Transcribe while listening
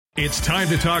It's time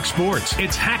to talk sports.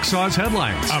 It's Hacksaw's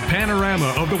Headlines, a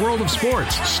panorama of the world of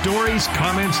sports, stories,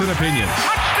 comments, and opinions.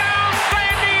 Touchdown,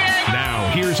 San Diego!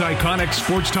 Now, here's iconic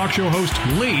sports talk show host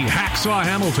Lee Hacksaw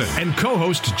Hamilton and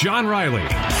co-host John Riley.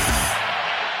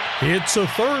 It's a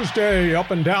Thursday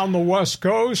up and down the West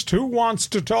Coast. Who wants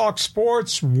to talk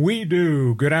sports? We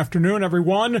do. Good afternoon,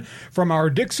 everyone. From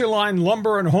our Dixieline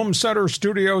Lumber and Home Center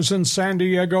studios in San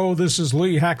Diego, this is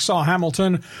Lee Hacksaw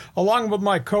Hamilton. Along with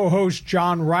my co-host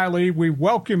John Riley, we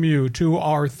welcome you to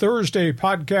our Thursday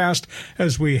podcast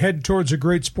as we head towards a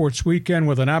great sports weekend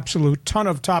with an absolute ton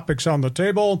of topics on the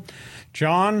table.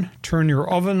 John, turn your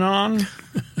oven on,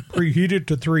 preheat it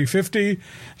to 350,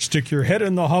 stick your head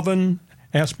in the oven.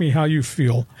 Ask me how you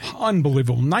feel.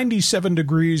 Unbelievable. 97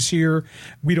 degrees here.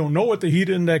 We don't know what the heat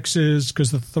index is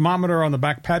because the thermometer on the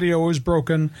back patio is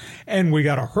broken, and we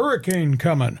got a hurricane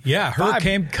coming. Yeah,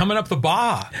 hurricane coming up the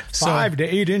Baja. 5 to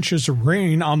 8 inches of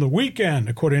rain on the weekend,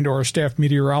 according to our staff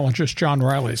meteorologist, John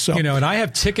Riley. So, and I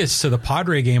have tickets to the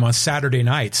Padres game on Saturday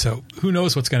night, so who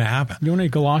knows what's going to happen. You want any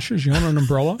galoshes? You want an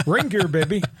umbrella? Rain gear,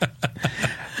 baby.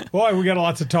 Boy, we got a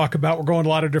lot to talk about. We're going a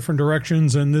lot of different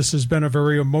directions, and this has been a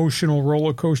very emotional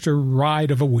roller coaster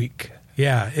ride of a week.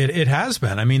 Yeah, it has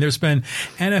been. I mean, there's been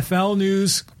NFL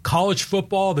news, college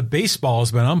football, the baseball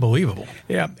has been unbelievable.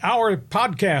 Yeah, our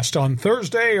podcast on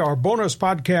Thursday, our bonus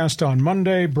podcast on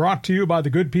Monday, brought to you by the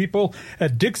good people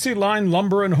at Dixieline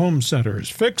Lumber and Home Centers.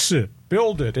 Fix it,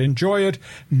 build it, enjoy it.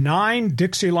 9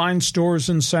 Dixieline stores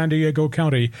in San Diego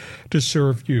County to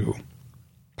serve you.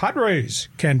 Padres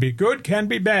can be good, can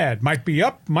be bad, might be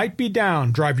up, might be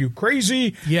down, drive you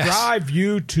crazy, yes. Drive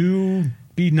you to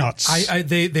be nuts.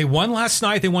 They won last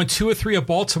night. They won 2 or 3 at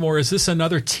Baltimore. Is this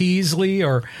another Teasley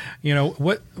or,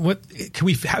 what can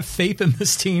we have faith in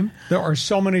this team? There are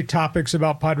so many topics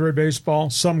about Padre baseball,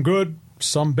 some good,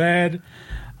 some bad.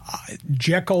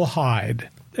 Jekyll Hyde.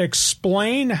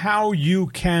 Explain how you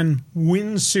can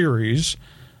win series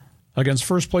against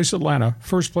first place Atlanta,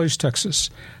 first place Texas,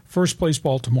 first place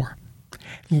Baltimore.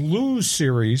 Lose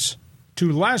series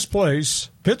to last place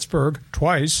Pittsburgh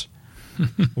twice.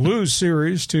 Lose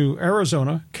series to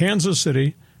Arizona, Kansas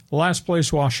City, last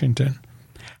place Washington.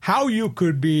 How you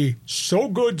could be so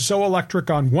good, so electric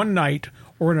on one night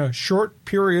or in a short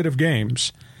period of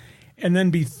games and then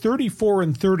be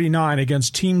 34-39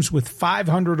 against teams with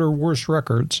 500 or worse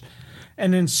records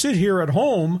and then sit here at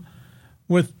home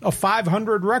with a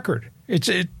 500 record.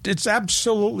 It's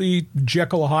absolutely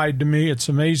Jekyll Hyde to me. It's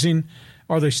amazing.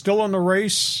 Are they still in the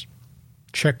race?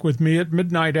 Check with me at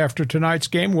midnight after tonight's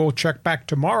game. We'll check back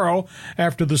tomorrow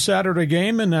after the Saturday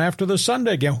game and after the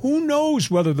Sunday game. Who knows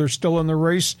whether they're still in the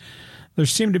race? They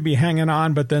seem to be hanging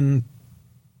on, but then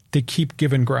they keep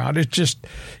giving ground. It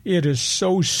is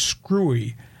so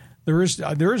screwy. There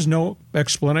is no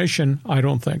explanation, I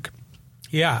don't think.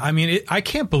 Yeah, I mean, I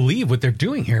can't believe what they're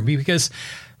doing here because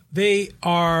they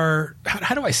are.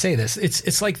 How do I say this?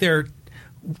 It's like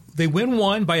they win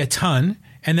one by a ton,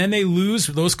 and then they lose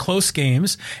those close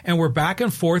games, and we're back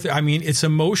and forth. I mean, it's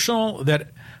emotional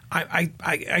that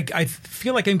I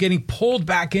feel like I'm getting pulled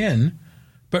back in,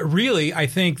 but really, I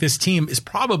think this team is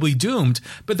probably doomed.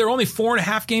 But they're only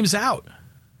 4.5 games out.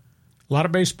 A lot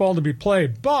of baseball to be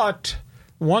played, but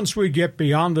once we get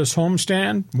beyond this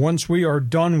homestand, once we are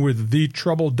done with the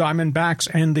troubled Diamondbacks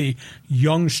and the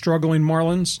young, struggling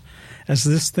Marlins, as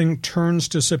this thing turns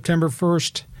to September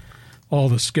 1st,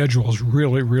 the schedule is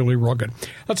really, really rugged.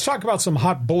 Let's talk about some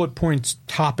hot bullet points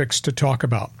topics to talk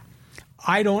about.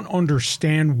 I don't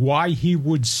understand why he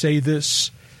would say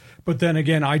this, but then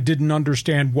again, I didn't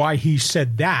understand why he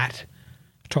said that.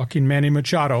 Talking Manny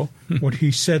Machado, what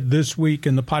he said this week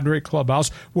in the Padre clubhouse,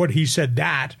 what he said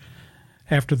that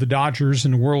after the Dodgers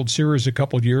in the World Series a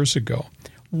couple years ago.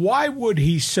 Why would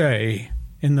he say,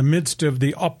 in the midst of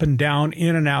the up and down,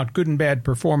 in and out, good and bad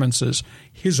performances,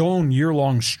 his own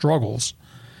year-long struggles,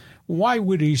 why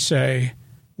would he say,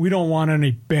 we don't want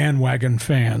any bandwagon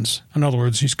fans? In other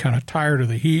words, he's kind of tired of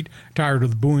the heat, tired of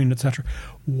the booing, etc.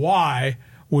 Why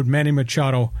would Manny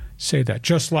Machado say that?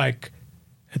 Just like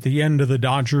at the end of the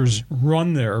Dodgers'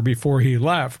 run there before he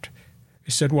left,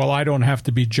 he said, well, I don't have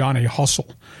to be Johnny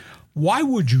Hustle. Why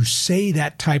would you say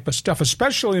that type of stuff,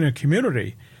 especially in a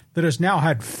community that has now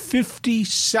had 50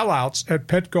 sellouts at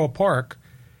Petco Park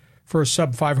for a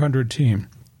sub-500 team?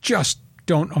 Just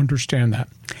don't understand that.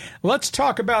 Let's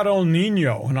talk about El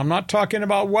Nino, and I'm not talking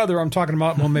about weather. I'm talking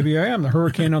about, well, maybe I am, the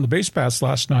hurricane on the base paths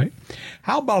last night.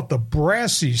 How about the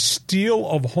brassy steal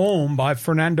of home by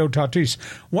Fernando Tatis?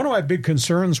 One of my big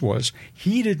concerns was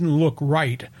he didn't look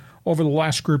right over the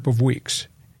last group of weeks.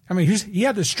 I mean, he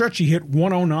had the stretch he hit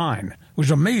 109, which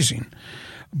was amazing.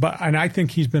 and I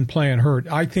think he's been playing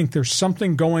hurt. I think there's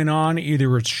something going on.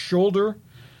 Either it's shoulder,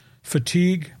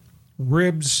 fatigue,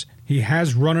 ribs. He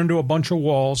has run into a bunch of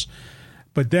walls.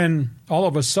 But then all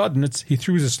of a sudden, he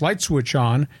threw this light switch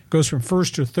on, goes from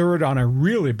first to third on a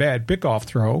really bad pickoff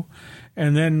throw,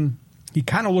 and then he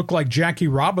kind of looked like Jackie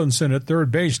Robinson at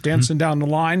third base, dancing down the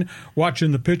line,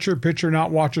 watching the pitcher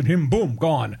not watching him. Boom,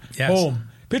 gone. Yes. Boom.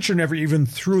 Pitcher never even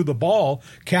threw the ball.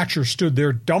 Catcher stood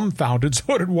there dumbfounded.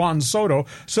 So did Juan Soto.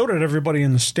 So did everybody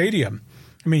in the stadium.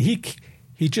 I mean,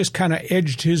 he just kind of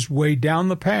edged his way down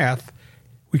the path.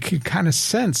 We could kind of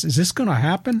sense, is this going to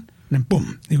happen? And then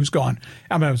boom, he was gone.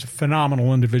 I mean, it was a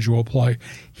phenomenal individual play.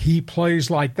 He plays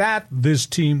like that, this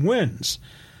team wins.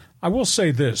 I will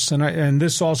say this, and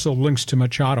this also links to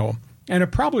Machado, and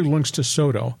it probably links to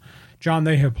Soto. John,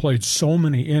 they have played so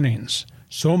many innings,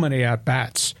 so many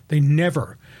at-bats. They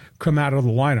never come out of the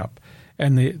lineup.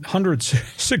 And the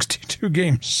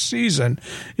 162-game season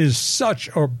is such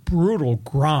a brutal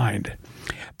grind.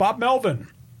 Bob Melvin.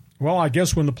 Well, I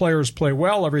guess when the players play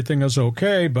well, everything is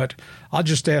okay, but I'll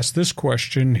just ask this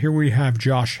question. Here we have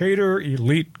Josh Hader,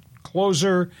 elite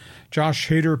closer. Josh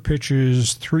Hader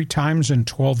pitches 3 times in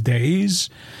 12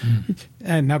 days.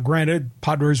 And now, granted,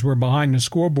 Padres were behind the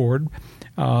scoreboard.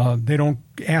 They don't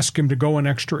ask him to go an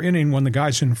extra inning when the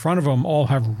guys in front of him all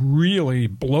have really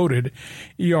bloated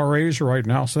ERAs right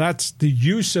now. So that's the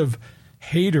use of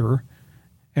Hader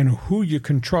and who you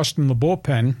can trust in the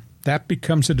bullpen. That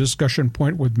becomes a discussion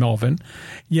point with Melvin.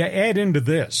 You add into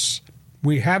this,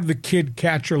 we have the kid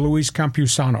catcher Luis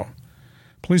Campusano.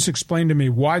 Please explain to me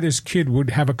why this kid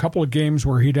would have a couple of games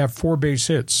where he'd have 4 base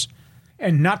hits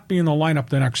and not be in the lineup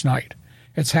the next night.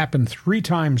 It's happened 3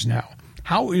 times now.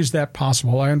 How is that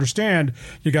possible? I understand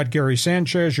you got Gary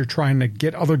Sanchez, you're trying to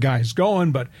get other guys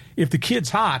going, but if the kid's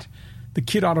hot, the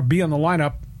kid ought to be in the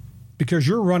lineup because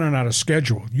you're running out of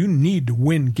schedule. You need to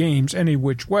win games any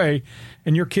which way,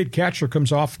 and your kid catcher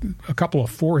comes off a couple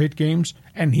of 4-hit games,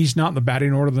 and he's not in the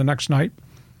batting order the next night.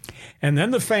 And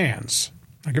then the fans.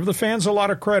 I give the fans a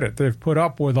lot of credit. They've put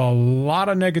up with a lot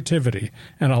of negativity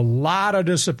and a lot of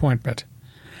disappointment.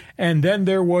 And then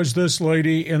there was this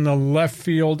lady in the left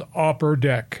field upper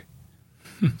deck.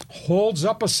 Holds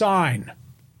up a sign.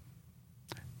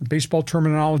 Baseball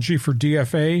terminology for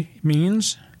DFA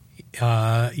means?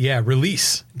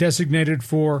 Release. Designated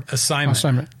for?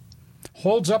 Assignment.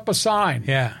 Holds up a sign.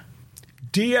 Yeah.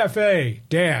 DFA-AJ.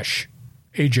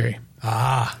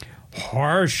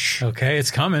 Harsh. Okay,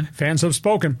 it's coming. Fans have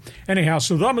spoken. Anyhow,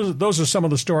 so those are some of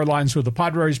the storylines with the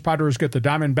Padres. Padres get the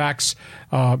Diamondbacks,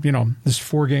 this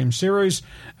 4-game series.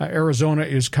 Arizona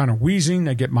is kind of wheezing.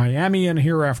 They get Miami in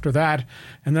here after that.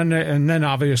 And then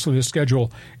obviously the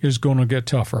schedule is going to get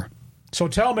tougher. So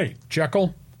tell me,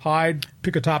 Jekyll, Hyde,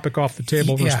 pick a topic off the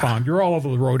table, respond. You're all over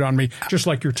the road on me, just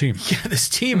like your team. Yeah, this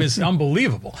team is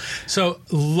unbelievable. So,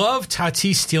 love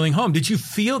Tatis stealing home. Did you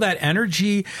feel that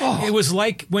energy? Oh. It was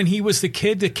like when he was the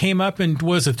kid that came up and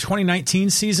was a 2019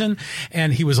 season,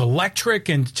 and he was electric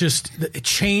and just it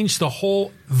changed the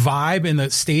whole vibe in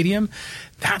the stadium.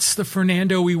 That's the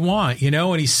Fernando we want,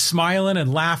 and he's smiling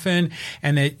and laughing,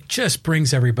 and it just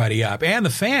brings everybody up. And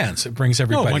the fans, it brings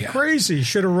everybody up. Crazy. He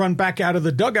should have run back out of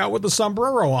the dugout with the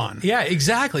sombrero on. Yeah,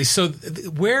 exactly. So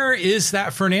where is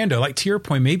that Fernando? Like, to your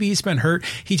point, maybe he's been hurt.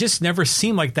 He just never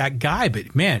seemed like that guy,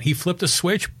 but man, he flipped a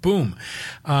switch, boom.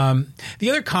 The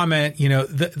other comment,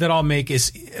 that I'll make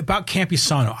is about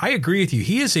Campusano. I agree with you.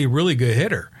 He is a really good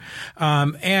hitter.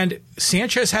 And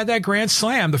Sanchez had that grand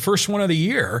slam, the first one of the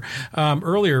year,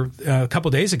 earlier a couple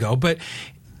of days ago. But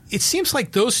it seems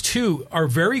like those two are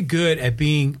very good at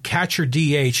being catcher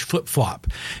DH flip-flop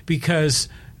because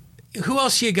who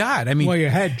else you got? I mean, well, you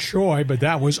had Choi, but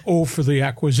that was for the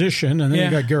acquisition. And then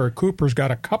you got Garrett Cooper's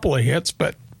got a couple of hits,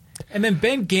 but... And then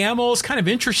Ben Gamble is kind of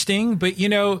interesting, but,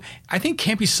 I think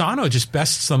Campusano just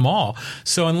bests them all.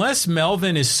 So unless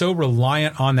Melvin is so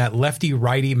reliant on that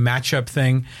lefty-righty matchup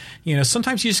thing,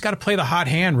 sometimes you just got to play the hot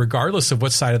hand regardless of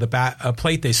what side of the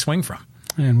plate they swing from.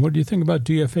 And what do you think about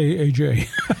DFA AJ?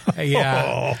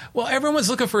 Yeah. Well, everyone's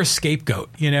looking for a scapegoat,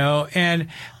 and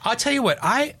I'll tell you what,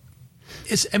 AJ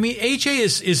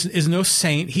is no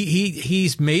saint.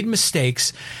 He's made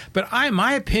mistakes, but in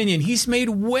my opinion, he's made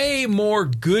way more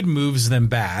good moves than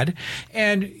bad.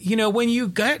 And when you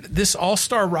get this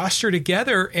all-star roster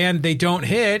together and they don't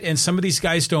hit, and some of these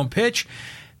guys don't pitch,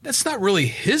 that's not really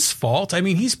his fault. I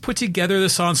mean, he's put together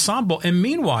this ensemble, and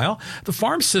meanwhile, the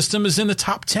farm system is in the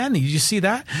top 10. Did you see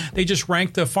that? They just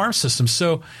ranked the farm system.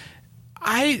 So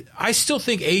I still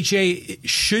think AJ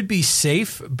should be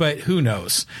safe, but who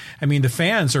knows? I mean, the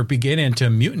fans are beginning to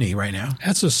mutiny right now.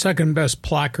 That's the second best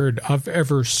placard I've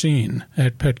ever seen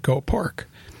at Petco Park.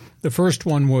 The first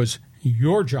one was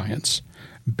your Giants,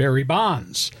 Barry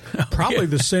Bonds. Probably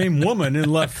the same woman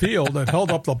in left field that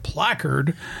held up the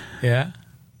placard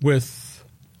with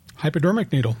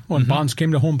hypodermic needle when Bonds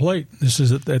came to home plate. This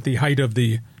is at the height of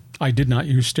the I did not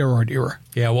use steroid era.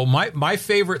 Yeah, well, my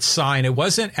favorite sign, it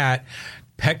wasn't at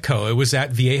Petco. It was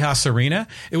at Viejas Arena.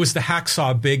 It was the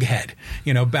Hacksaw Big Head,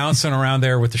 bouncing around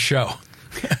there with the show.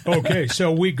 Okay,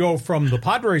 so we go from the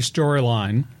Padres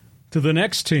storyline to the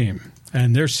next team,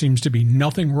 and there seems to be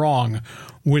nothing wrong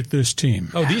with this team.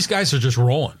 Oh, these guys are just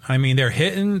rolling. I mean, they're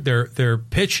hitting, they're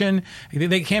pitching.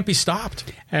 They can't be stopped.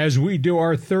 As we do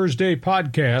our Thursday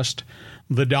podcast,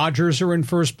 the Dodgers are in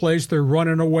first place. They're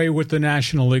running away with the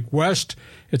National League West.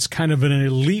 It's kind of an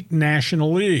elite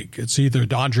National League. It's either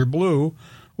Dodger Blue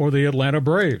or the Atlanta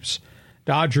Braves.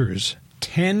 Dodgers,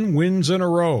 10 wins in a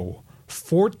row,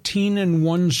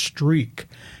 14-1 streak,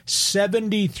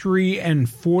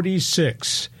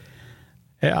 73-46.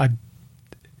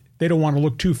 They don't want to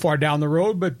look too far down the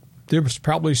road, but there was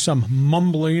probably some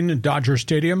mumbling in Dodger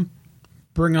Stadium.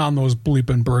 Bring on those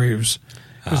bleeping Braves.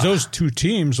 Because those two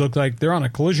teams look like they're on a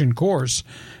collision course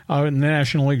in the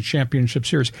National League Championship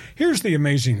Series. Here's the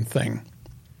amazing thing.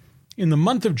 In the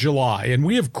month of July, and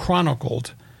we have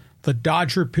chronicled the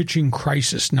Dodger pitching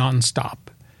crisis nonstop.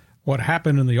 What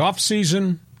happened in the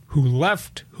offseason, who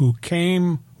left, who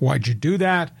came, why'd you do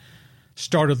that,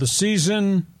 start of the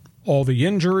season, all the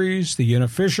injuries, the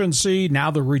inefficiency, now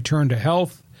the return to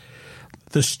health.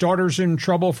 The starters in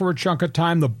trouble for a chunk of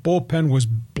time. The bullpen was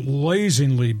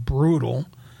blazingly brutal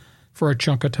for a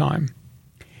chunk of time.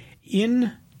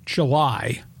 In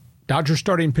July, Dodger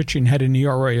starting pitching had an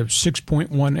ERA of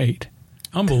 6.18.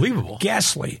 Unbelievable.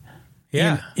 Ghastly.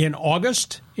 Yeah. In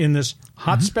August, in this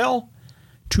hot spell,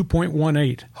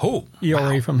 2.18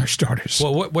 ERA from their starters.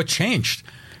 Well, what changed?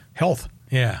 Health.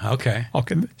 Yeah, okay.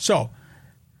 So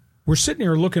we're sitting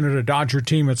here looking at a Dodger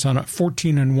team that's on a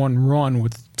 14-1 run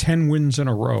with 10 wins in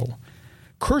a row.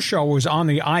 Kershaw was on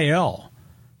the IL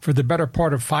for the better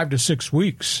part of 5 to 6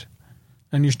 weeks,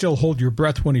 and you still hold your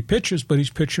breath when he pitches, but he's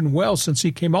pitching well since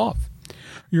he came off.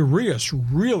 Urias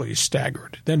really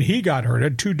staggered. Then he got hurt,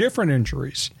 had 2 different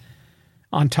injuries.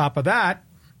 On top of that,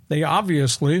 they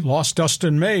obviously lost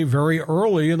Dustin May very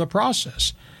early in the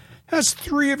process. That's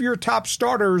 3 of your top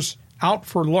starters out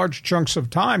for large chunks of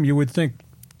time. You would think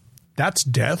that's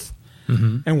death.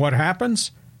 And what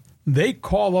happens? They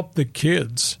call up the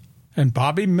kids. And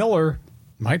Bobby Miller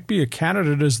might be a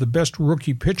candidate as the best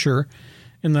rookie pitcher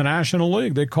in the National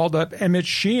League. They called up Emmett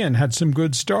Sheehan, had some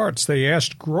good starts. They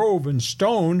asked Grove and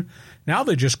Stone. Now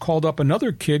they just called up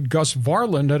another kid, Gus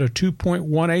Varland, at a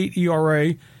 2.18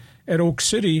 ERA at Oak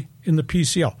City in the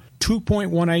PCL.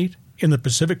 2.18 in the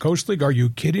Pacific Coast League? Are you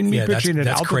kidding me? Yeah, pitching at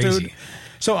that's altitude? crazy.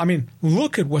 So, I mean,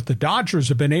 look at what the Dodgers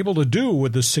have been able to do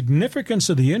with the significance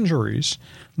of the injuries,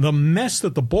 the mess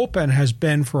that the bullpen has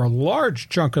been for a large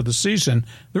chunk of the season.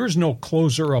 There is no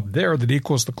closer up there that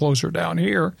equals the closer down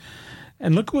here.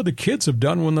 And look at what the kids have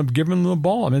done when they've given them the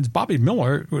ball. I mean, Bobby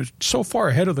Miller was so far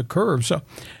ahead of the curve. So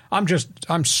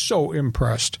I'm so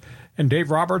impressed. And Dave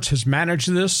Roberts has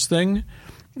managed this thing.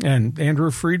 And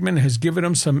Andrew Friedman has given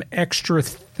him some extra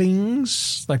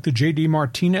things, like the J.D.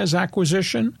 Martinez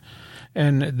acquisition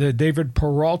and the David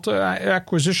Peralta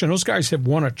acquisition. Those guys have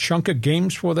won a chunk of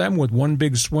games for them with one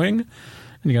big swing.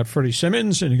 And you got Freddie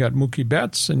Simmons and you got Mookie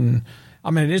Betts. And,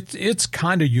 I mean, it's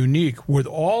kind of unique with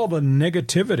all the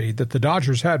negativity that the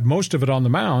Dodgers had, most of it on the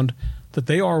mound, that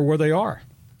they are where they are.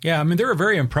 Yeah, I mean, they're a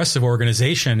very impressive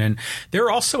organization, and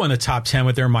they're also in the top 10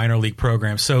 with their minor league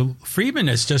program. So Friedman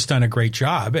has just done a great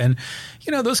job. And,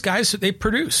 you know, those guys, they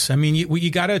produce. I mean, you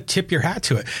got to tip your hat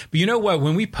to it. But you know what?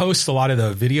 When we post a lot of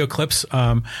the video clips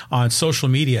on social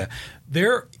media,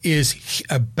 there is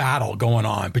a battle going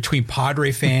on between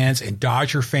Padre fans and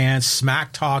Dodger fans,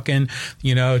 smack talking,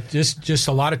 you know, just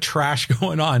a lot of trash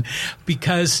going on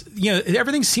because, you know,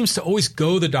 everything seems to always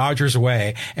go the Dodgers'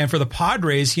 way. And for the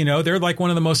Padres, you know, they're like one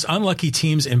of the most unlucky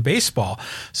teams in baseball.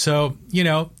 So, you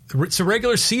know, it's a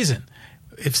regular season.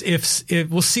 If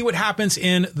we'll see what happens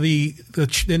in the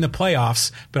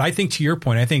playoffs, but I think to your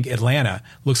point, I think Atlanta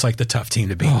looks like the tough team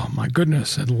to beat. Oh my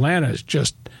goodness, Atlanta is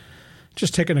just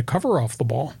taking a cover off the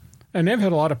ball. And they've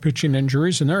had a lot of pitching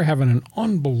injuries, and they're having an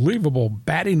unbelievable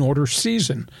batting order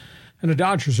season. And the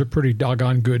Dodgers are pretty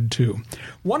doggone good, too.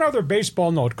 One other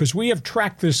baseball note, because we have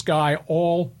tracked this guy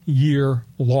all year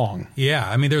long. Yeah,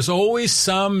 I mean, there's always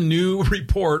some new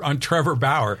report on Trevor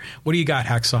Bauer. What do you got,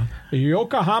 Hacksaw? The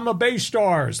Yokohama Bay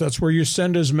Stars, that's where you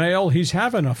send his mail. He's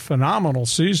having a phenomenal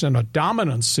season, a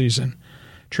dominant season.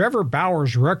 Trevor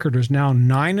Bauer's record is now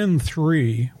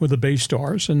 9-3 with the Bay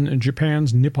Stars in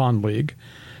Japan's Nippon League.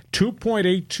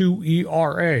 2.82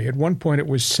 ERA. At one point, it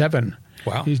was 7.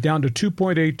 Wow. He's down to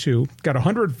 2.82. Got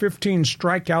 115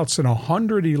 strikeouts and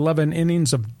 111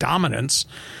 innings of dominance.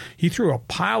 He threw a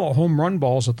pile of home run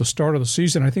balls at the start of the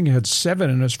season. I think he had 7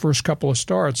 in his first couple of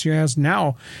starts.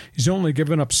 He's only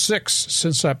given up 6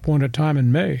 since that point of time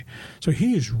in May. So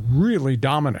he is really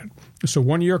dominant. It's a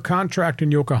 1-year contract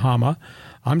in Yokohama.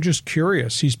 I'm just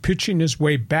curious. He's pitching his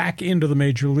way back into the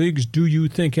major leagues. Do you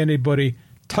think anybody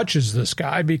touches this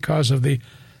guy because of the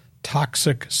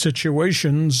toxic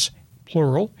situations,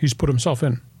 plural, he's put himself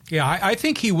in? Yeah, I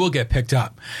think he will get picked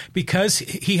up because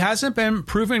he hasn't been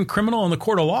proven criminal in the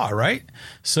court of law, right?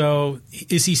 So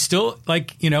is he still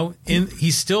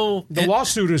he's still... The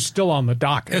lawsuit is still on the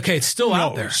docket. Okay, it's still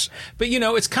out there. But,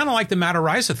 it's kind of like the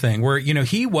Matarrisa thing where,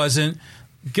 he wasn't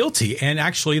guilty and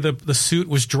actually the suit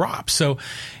was dropped. So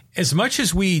as much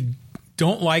as we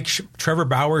don't like Trevor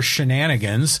Bauer's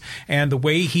shenanigans and the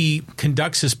way he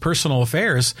conducts his personal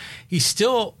affairs, he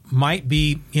still might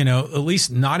be, at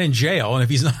least not in jail. And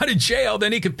if he's not in jail,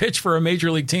 then he could pitch for a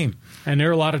major league team. And there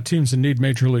are a lot of teams that need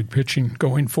major league pitching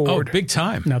going forward. Oh, big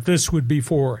time. Now, this would be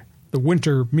for the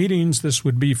winter meetings. This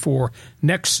would be for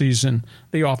next season,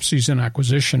 the off-season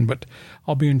acquisition. But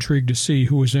I'll be intrigued to see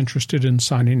who is interested in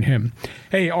signing him.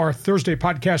 Hey, our Thursday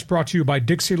podcast brought to you by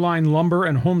Dixie Line Lumber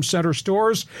and Home Center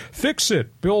Stores. Fix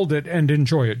it, build it, and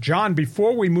enjoy it. John,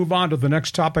 before we move on to the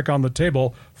next topic on the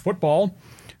table, football,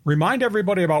 remind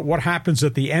everybody about what happens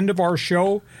at the end of our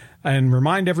show and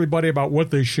remind everybody about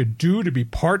what they should do to be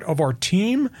part of our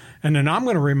team. And then I'm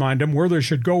going to remind them where they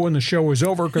should go when the show is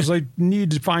over because they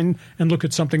need to find and look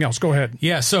at something else. Go ahead.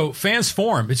 Yeah, so Fans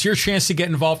Forum, it's your chance to get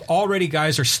involved. Already,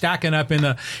 guys are stacking up in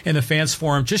the Fans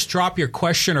Forum. Just drop your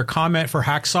question or comment for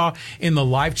Hacksaw in the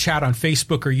live chat on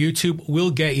Facebook or YouTube.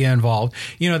 We'll get you involved.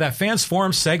 That Fans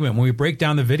Forum segment, when we break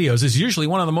down the videos, is usually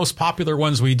one of the most popular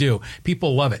ones we do.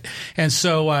 People love it. And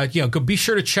so, be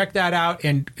sure to check that out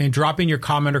and drop in your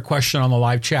comment or question on the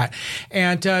live chat.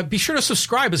 And be sure to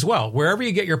subscribe as well, wherever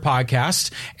you get your podcasts,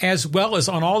 as well as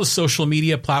on all the social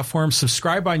media platforms.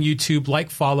 Subscribe on YouTube, like,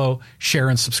 follow, share,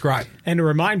 and subscribe. And a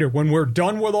reminder, when we're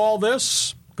done with all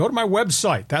this, go to my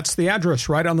website. That's the address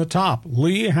right on the top,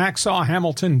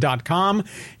 LeeHacksawHamilton.com.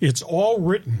 It's all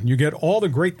written. You get all the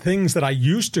great things that I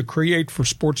used to create for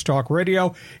Sports Talk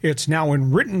Radio. It's now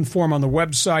in written form on the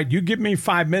website. You give me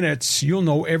 5 minutes, you'll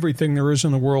know everything there is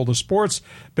in the world of sports.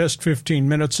 Best 15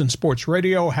 minutes in sports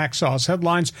radio, Hacksaw's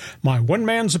Headlines, my One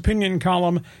Man's Opinion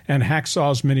column, and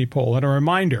Hacksaw's Mini Poll. And a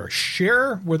reminder,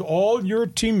 share with all your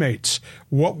teammates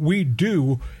what we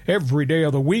do every day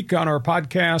of the week on our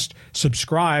podcast.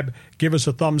 Subscribe, give us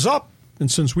a thumbs up, and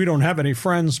since we don't have any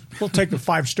friends, we'll take the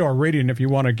 5-star rating if you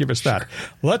want to give us that.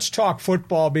 Let's talk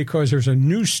football because there's a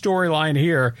new storyline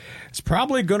here. It's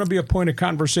probably going to be a point of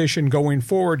conversation going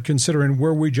forward considering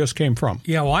where we just came from.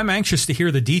 Yeah, well, I'm anxious to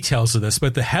hear the details of this,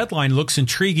 but the headline looks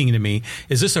intriguing to me.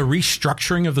 Is this a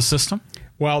restructuring of the system?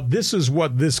 Well, this is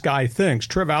what this guy thinks.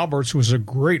 Trev Alberts was a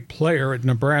great player at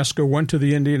Nebraska, went to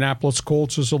the Indianapolis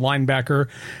Colts as a linebacker,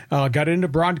 got into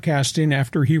broadcasting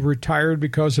after he retired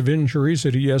because of injuries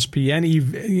at ESPN.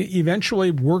 He eventually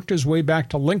worked his way back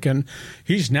to Lincoln.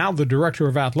 He's now the director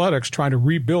of athletics trying to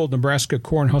rebuild Nebraska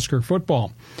Cornhusker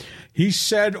football. He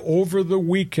said over the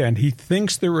weekend he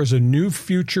thinks there is a new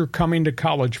future coming to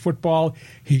college football.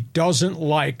 He doesn't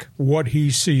like what he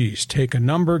sees. Take a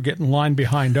number, get in line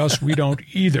behind us. We don't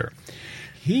either.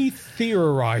 He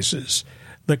theorizes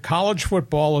that college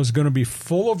football is going to be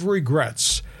full of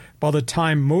regrets by the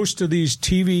time most of these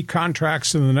TV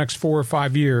contracts in the next 4 or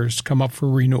 5 years come up for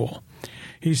renewal.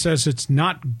 He says it's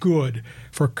not good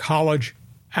for college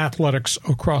athletics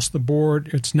across the board.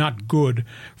 It's not good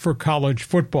for college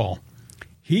football.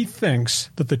 He thinks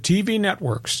that the TV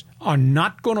networks are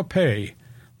not going to pay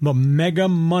the mega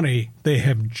money they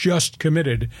have just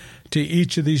committed to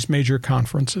each of these major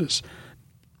conferences.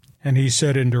 And he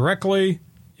said indirectly,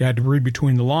 you had to read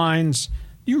between the lines,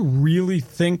 you really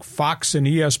think Fox and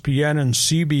ESPN and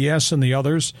CBS and the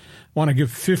others want to give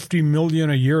 $50 million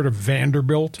a year to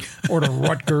Vanderbilt or to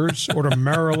Rutgers or to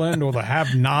Maryland or the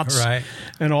have-nots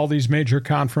and all these major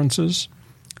conferences?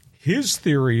 His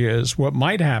theory is what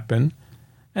might happen,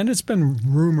 and it's been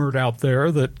rumored out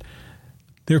there that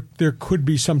there could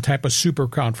be some type of super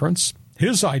conference.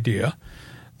 His idea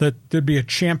that there'd be a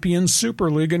champion super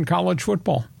league in college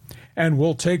football. And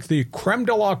we'll take the creme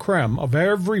de la creme of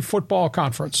every football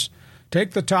conference,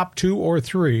 take the top 2 or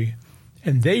 3,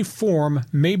 and they form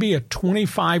maybe a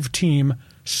 25-team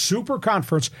super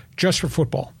conference just for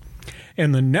football.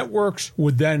 And the networks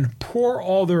would then pour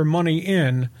all their money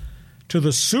in to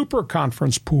the super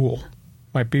conference pool.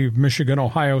 Might be Michigan,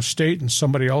 Ohio State, and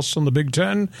somebody else in the Big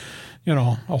Ten. You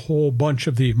know, a whole bunch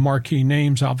of the marquee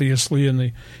names, obviously, in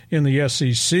the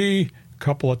SEC. A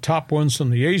couple of top ones in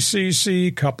the ACC.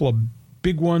 A couple of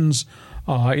big ones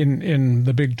in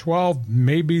the Big 12.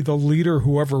 Maybe the leader,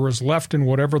 whoever is left in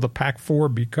whatever the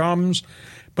Pac-4 becomes.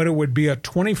 But it would be a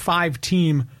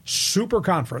 25-team super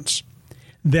conference.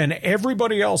 Then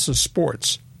everybody else's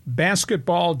sports,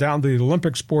 basketball down to the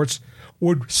Olympic sports,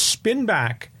 would spin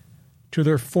back to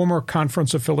their former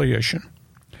conference affiliation.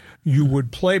 You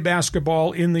would play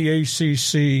basketball in the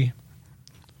ACC.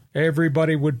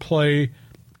 Everybody would play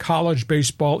college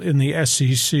baseball in the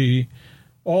SEC.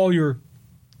 All your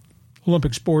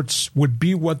Olympic sports would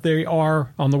be what they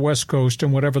are on the West Coast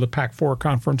and whatever the Pac-4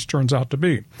 conference turns out to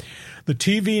be. The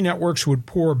TV networks would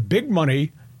pour big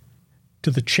money to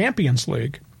the Champions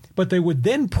League, but they would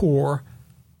then pour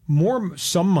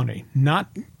some money,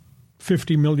 not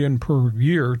 $50 million per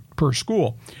year per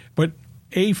school, but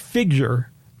a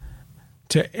figure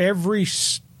to every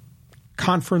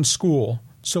conference school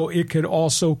so it could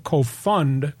also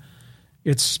co-fund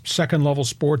its second-level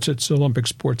sports, its Olympic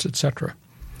sports, etc.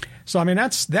 So, I mean,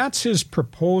 that's his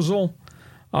proposal.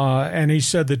 And he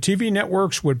said the TV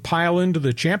networks would pile into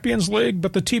the Champions League,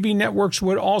 but the TV networks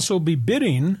would also be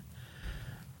bidding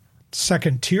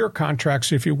second-tier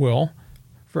contracts, if you will,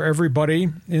 for everybody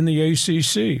in the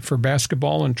ACC, for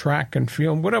basketball and track and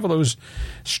field, whatever those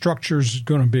structures are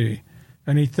going to be.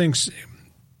 And he thinks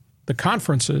the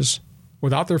conferences,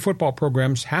 without their football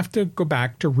programs, have to go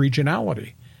back to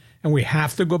regionality. And we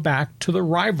have to go back to the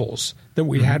rivals that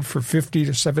we had for 50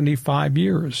 to 75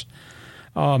 years.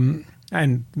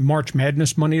 And March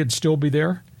Madness money would still be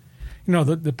there. You know,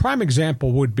 the prime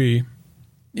example would be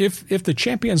if the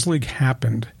Champions League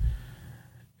happened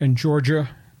and Georgia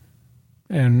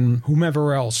and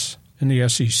whomever else in the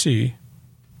SEC,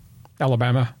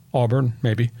 Alabama, Auburn,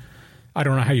 maybe. I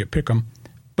don't know how you pick them.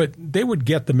 But they would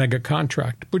get the mega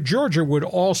contract. But Georgia would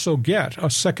also get a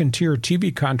second-tier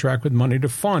TV contract with money to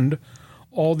fund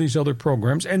all these other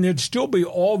programs. And there'd still be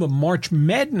all the March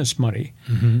Madness money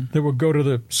that would go to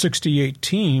the 68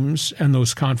 teams and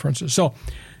those conferences. So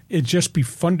it'd just be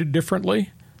funded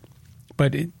differently.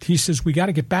 But he says we got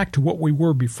to get back to what we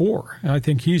were before. And I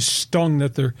think he's stung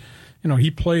that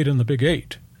he played in the Big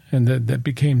 8, and that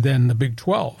became then the Big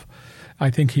 12.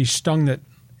 I think he's stung that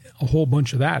a whole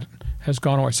bunch of that has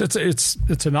gone away. So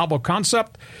it's a novel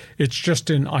concept. It's just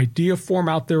an idea form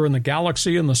out there in the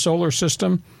galaxy, in the solar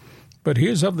system. But he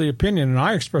is of the opinion, and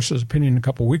I expressed his opinion a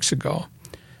couple of weeks ago,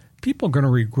 people are going to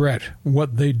regret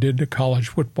what they did to college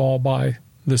football by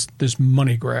this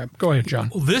money grab. Go ahead,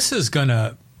 John. Well, this is going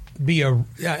to be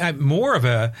more of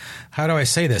a, how do I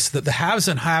say this? That the haves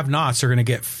and have-nots are going to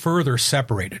get further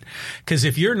separated. Because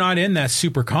if you're not in that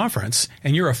super conference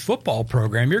and you're a football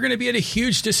program, you're going to be at a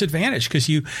huge disadvantage because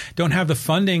you don't have the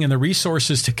funding and the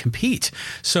resources to compete.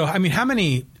 So, I mean, how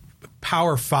many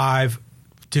Power 5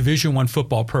 Division I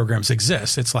football programs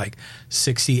exist? It's like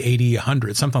 60, 80,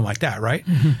 100, something like that, right?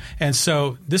 Mm-hmm. And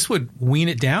so this would wean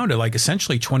it down to like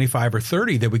essentially 25 or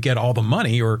 30 that would get all the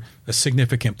money or a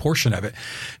significant portion of it.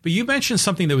 But you mentioned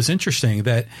something that was interesting,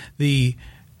 that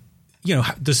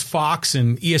does Fox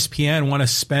and ESPN want to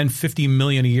spend $50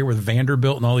 million a year with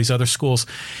Vanderbilt and all these other schools?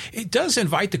 It does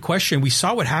invite the question. We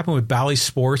saw what happened with Bally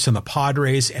Sports and the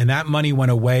Padres, and that money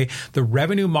went away. The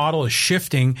revenue model is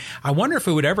shifting. I wonder if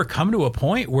it would ever come to a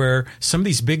point where some of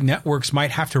these big networks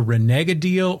might have to renege a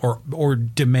deal or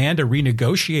demand to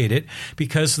renegotiate it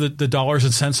because the dollars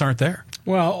and cents aren't there.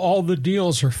 Well, all the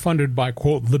deals are funded by,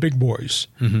 quote, the big boys.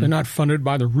 Mm-hmm. They're not funded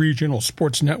by the regional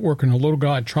sports network and a little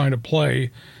guy trying to play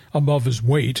above his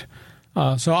weight.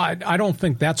 So I don't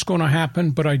think that's going to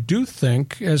happen. But I do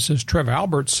think, as Trev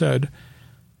Albert said,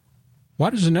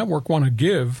 why does the network want to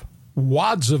give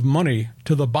wads of money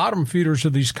to the bottom feeders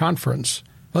of these conferences?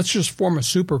 Let's just form a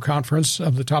super conference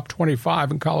of the top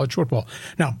 25 in college football.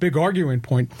 Now, big arguing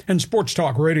point, and sports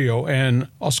talk radio and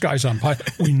us guys on pie,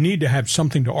 we need to have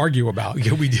something to argue about.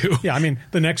 Yeah, we do. Yeah, I mean,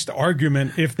 the next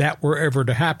argument, if that were ever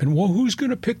to happen, well, who's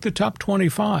going to pick the top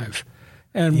 25?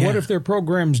 And what if their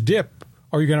programs dip?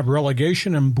 Are you going to have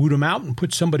relegation and boot them out and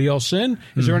put somebody else in?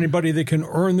 Is there anybody that can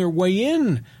earn their way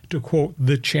in to, quote,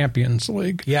 the Champions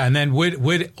League? Yeah, and then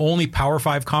would only Power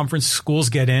 5 conference schools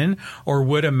get in, or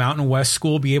would a Mountain West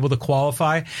school be able to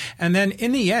qualify? And then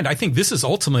in the end, I think this is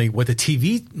ultimately what the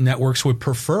TV networks would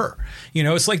prefer. You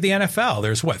know, it's like the NFL.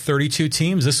 There's, 32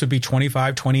 teams? This would be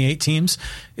 25, 28 teams.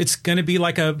 It's going to be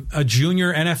like a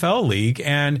junior NFL league,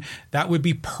 and that would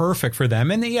be perfect for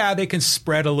them. And they can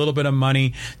spread a little bit of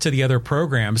money to the other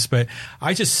programs, but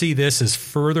I just see this as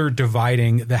further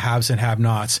dividing the haves and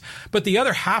have-nots. But the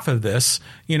other half half of this,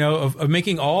 of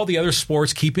making all the other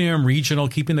sports, keeping them regional,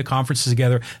 keeping the conferences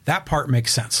together, that part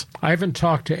makes sense. I haven't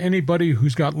talked to anybody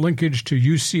who's got linkage to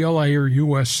UCLA or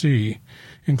USC,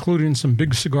 including some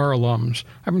big cigar alums.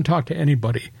 I haven't talked to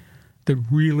anybody that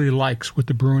really likes what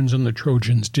the Bruins and the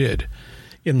Trojans did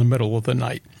in the middle of the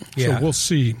night. Yeah. So we'll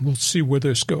see. We'll see where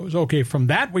this goes. Okay, from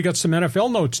that, we got some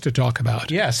NFL notes to talk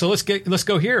about. Yeah, so let's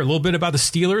go here. A little bit about the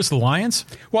Steelers, the Lions.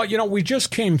 Well, we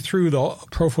just came through the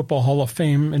Pro Football Hall of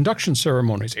Fame induction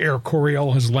ceremonies. Eric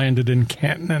Coryell has landed in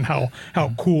Canton, and how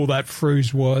cool that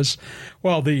phrase was.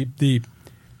 Well, the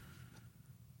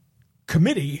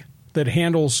committee that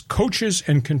handles coaches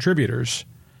and contributors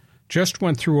just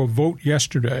went through a vote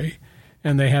yesterday,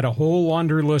 and they had a whole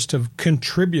laundry list of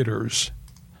contributors.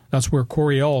 That's where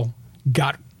Coryell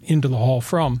got into the hall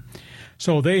from.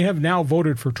 So they have now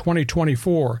voted for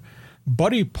 2024.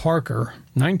 Buddy Parker,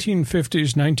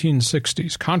 1950s,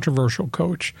 1960s, controversial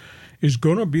coach, is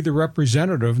going to be the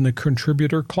representative in the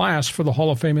contributor class for the Hall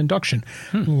of Fame induction.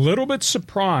 A little bit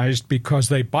surprised because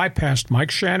they bypassed Mike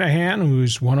Shanahan,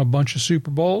 who's won a bunch of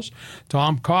Super Bowls,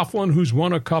 Tom Coughlin, who's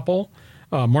won a couple,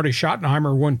 Marty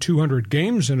Schottenheimer won 200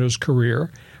 games in his career,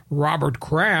 Robert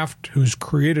Kraft, who's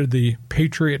created the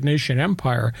Patriot Nation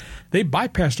Empire. They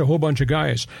bypassed a whole bunch of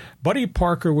guys. Buddy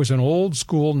Parker was an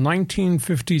old-school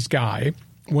 1950s guy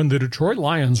when the Detroit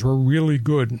Lions were really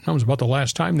good. That was about the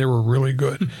last time they were really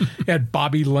good. He had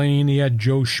Bobby Lane. He had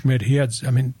Joe Schmidt.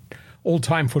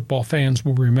 Old-time football fans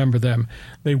will remember them.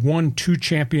 They won 2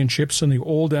 championships in the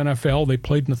old NFL. They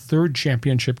played in the 3rd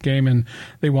championship game, and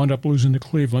they wound up losing to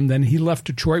Cleveland. Then he left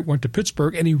Detroit, went to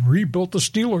Pittsburgh, and he rebuilt the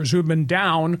Steelers, who had been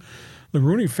down. The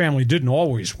Rooney family didn't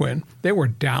always win. They were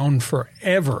down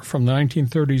forever from the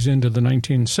 1930s into the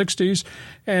 1960s,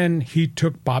 and he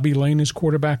took Bobby Lane, his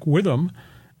quarterback, with him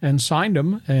and signed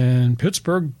him, and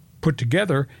Pittsburgh put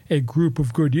together a group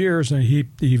of good years, and he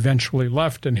eventually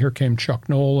left, and here came Chuck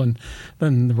Noll, and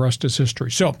then the rest is history.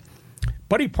 So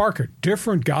Buddy Parker,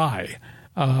 different guy,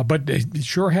 but it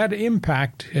sure had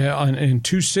impact in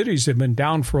 2 cities that have been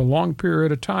down for a long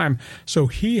period of time. So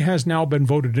he has now been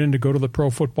voted in to go to the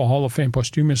Pro Football Hall of Fame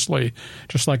posthumously,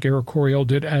 just like Eric Coryell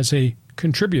did as a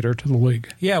contributor to the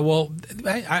league. Yeah, well,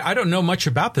 I don't know much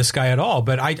about this guy at all,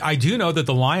 but I do know that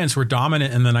the Lions were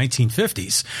dominant in the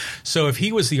 1950s. So if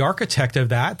he was the architect of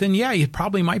that, then yeah, he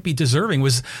probably might be deserving.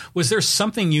 Was there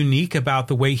something unique about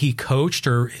the way he coached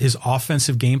or his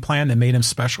offensive game plan that made him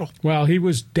special? Well, he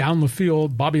was down the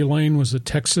field. Bobby Lane was a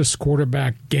Texas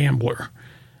quarterback gambler.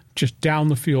 Just down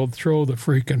the field, throw the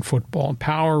freaking football,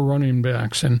 power running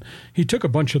backs. And he took a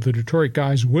bunch of the Detroit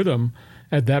guys with him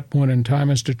at that point in time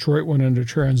as Detroit went into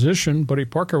transition. Buddy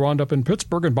Parker wound up in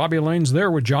Pittsburgh, and Bobby Lane's there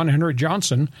with John Henry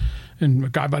Johnson and a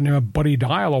guy by the name of Buddy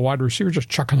Dial, a wide receiver, just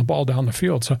chucking the ball down the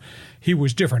field. So he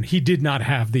was different. He did not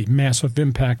have the massive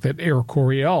impact that Eric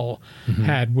Coryell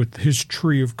had with his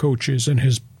tree of coaches and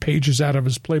his pages out of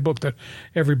his playbook that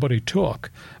everybody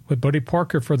took. But Buddy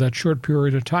Parker, for that short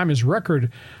period of time, his record,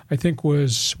 I think,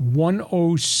 was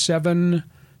 107,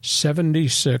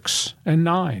 76, and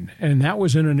 9. And that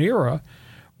was in an era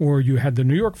where you had the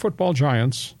New York Football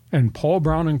Giants and Paul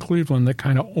Brown in Cleveland that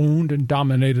kind of owned and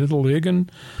dominated the league,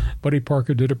 and Buddy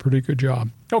Parker did a pretty good job.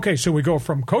 Okay, so we go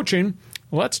from coaching.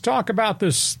 Let's talk about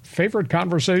this favorite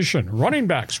conversation. Running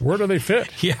backs, where do they fit?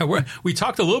 Yeah, we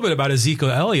talked a little bit about Ezekiel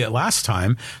Elliott last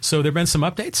time, so there have been some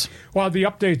updates? Well, the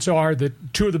updates are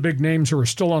that 2 of the big names who are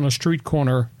still on a street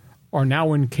corner are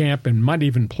now in camp and might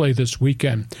even play this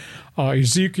weekend.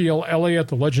 Ezekiel Elliott,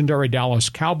 the legendary Dallas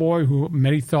Cowboy, who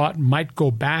many thought might go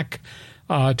back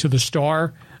to the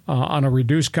Star on a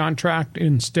reduced contract,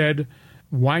 instead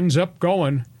winds up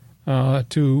going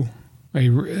to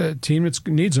a team that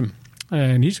needs him.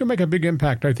 And he's going to make a big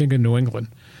impact, I think, in New England.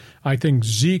 I think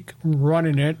Zeke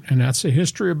running it, and that's the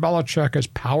history of Belichick, as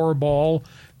power ball.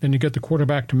 Then you get the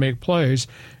quarterback to make plays.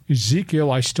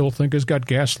 Ezekiel, I still think, has got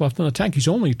gas left in the tank. He's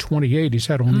only 28. He's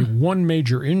had only one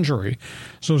major injury.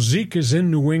 So Zeke is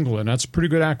in New England. That's a pretty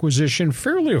good acquisition.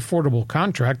 Fairly affordable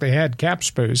contract. They had cap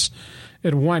space.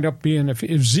 It'll wind up being, if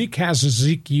Zeke has a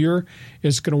Zeke year,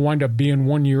 it's going to wind up being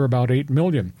 1 year about $8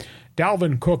 million.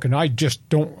 Dalvin Cook, and I just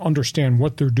don't understand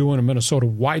what they're doing in Minnesota,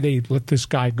 why they let this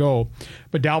guy go.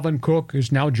 But Dalvin Cook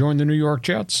has now joined the New York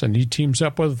Jets, and he teams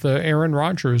up with Aaron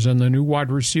Rodgers and the new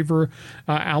wide receiver,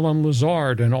 Alan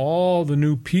Lazard, and all the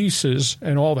new pieces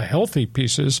and all the healthy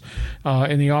pieces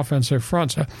in the offensive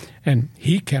front. And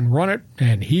he can run it,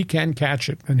 and he can catch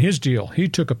it. And his deal, he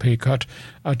took a pay cut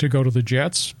to go to the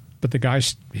Jets, but the guy,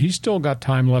 he's still got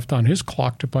time left on his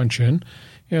clock to punch in.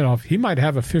 He might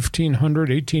have a 1,500,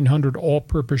 1,800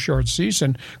 all-purpose yard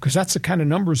season because that's the kind of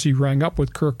numbers he rang up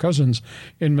with Kirk Cousins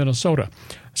in Minnesota.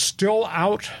 Still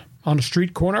out on a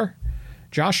street corner,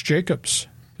 Josh Jacobs.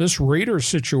 This Raiders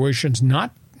situation's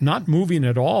not moving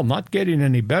at all, not getting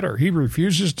any better. He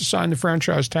refuses to sign the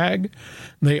franchise tag.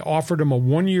 They offered him a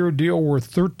 1-year deal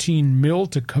worth $13 million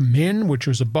to come in, which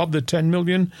was above the $10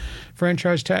 million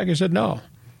franchise tag. He said no.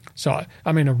 So,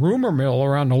 I mean, a rumor mill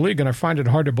around the league, and I find it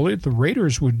hard to believe the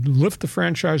Raiders would lift the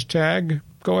franchise tag.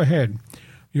 Go ahead.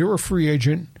 You're a free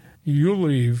agent. You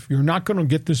leave. You're not going to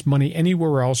get this money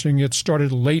anywhere else, and get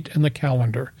started late in the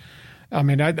calendar. I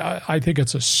mean, I think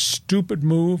it's a stupid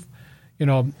move.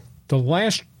 The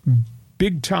last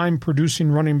big-time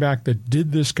producing running back that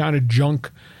did this kind of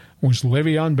junk was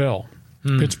Le'Veon Bell.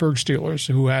 Pittsburgh Steelers,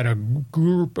 who had a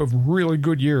group of really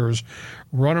good years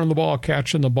running the ball,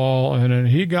 catching the ball, and then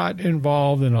he got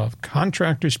involved in a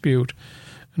contract dispute.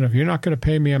 And if you're not going to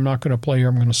pay me, I'm not going to play here.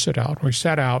 I'm going to sit out. Well, he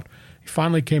sat out. He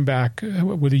finally came back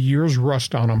with a year's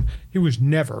rust on him. He was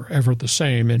never, ever the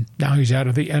same, and now he's out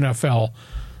of the NFL.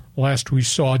 Last we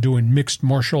saw doing mixed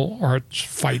martial arts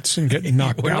fights and getting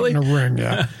knocked out in a ring.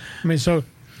 Yeah, I mean, so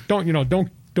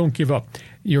don't give up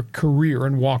your career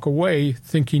and walk away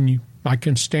thinking I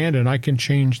can stand and I can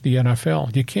change the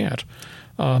NFL. You can't.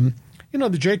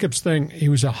 The Jacobs thing, he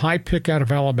was a high pick out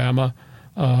of Alabama,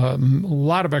 a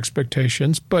lot of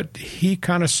expectations, but he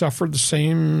kind of suffered the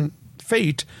same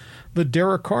fate that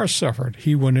Derek Carr suffered.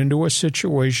 He went into a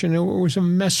situation, it was a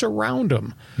mess around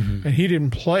him. Mm-hmm. And he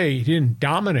didn't play, he didn't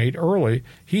dominate early.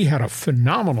 He had a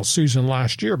phenomenal season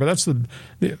last year, but that's the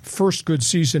first good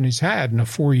season he's had in a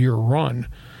 4-year run.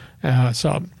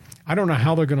 So I don't know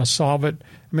how they're going to solve it.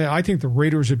 I mean, I think the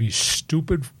Raiders would be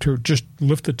stupid to just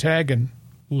lift the tag and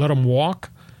let him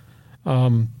walk.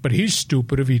 But he's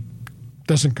stupid if he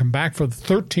doesn't come back for the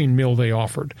 $13 million they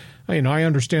offered. I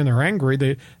understand they're angry.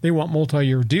 They want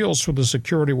multi-year deals for the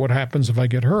security. What happens if I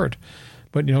get hurt?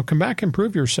 But, come back and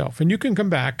prove yourself. And you can come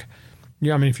back.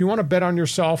 Yeah, I mean, if you want to bet on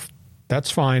yourself,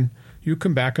 that's fine. You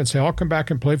come back and say, I'll come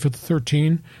back and play for the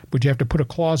 13, but you have to put a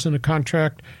clause in the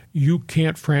contract. You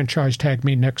can't franchise tag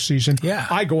me next season. Yeah.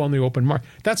 I go on the open market.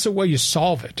 That's the way you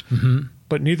solve it. Mm-hmm.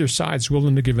 But neither side's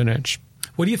willing to give an inch.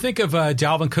 What do you think of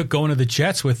Dalvin Cook going to the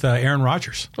Jets with Aaron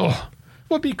Rodgers? Oh,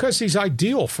 well, because he's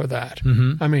ideal for that.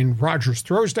 Mm-hmm. I mean, Rodgers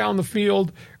throws down the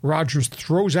field. Rodgers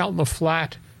throws out in the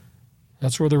flat.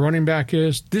 That's where the running back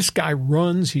is. This guy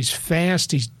runs. He's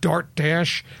fast. He's dart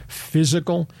dash,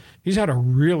 physical. He's had a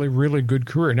really, really good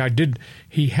career. Now,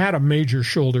 he had a major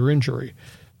shoulder injury,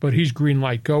 but he's green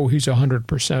light go. He's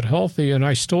 100% healthy, and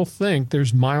I still think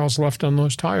there's miles left on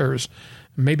those tires,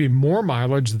 maybe more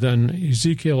mileage than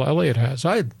Ezekiel Elliott has.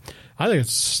 I think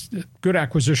it's good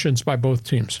acquisitions by both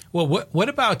teams. Well, what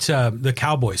about the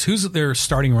Cowboys? Who's their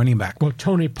starting running back? Well,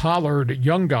 Tony Pollard, a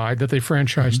young guy that they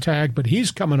franchise tagged, but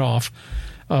he's coming off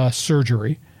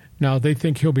surgery. Now, they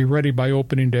think he'll be ready by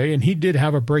opening day, and he did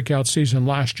have a breakout season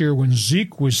last year when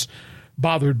Zeke was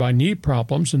bothered by knee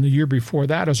problems, and the year before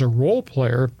that as a role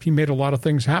player, he made a lot of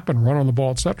things happen, run on the ball,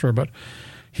 etc., but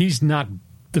he's not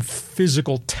the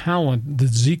physical talent that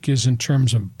Zeke is in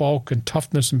terms of bulk and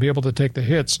toughness and be able to take the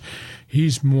hits.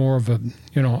 He's more of a,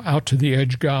 out to the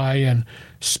edge guy and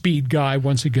speed guy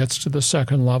once he gets to the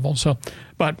second level. So,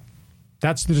 but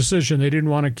that's the decision. They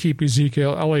didn't want to keep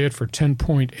Ezekiel Elliott for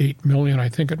 $10.8 million, I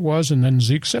think it was, and then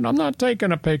Zeke said, I'm not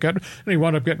taking a pay cut, and he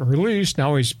wound up getting released.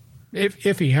 Now he's,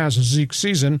 if he has a Zeke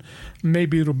season,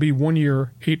 maybe it'll be 1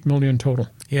 year, $8 million total.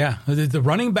 Yeah, the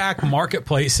running back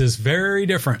marketplace is very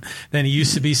different than it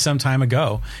used to be some time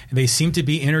ago. They seem to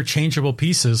be interchangeable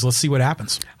pieces. Let's see what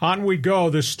happens. On we go.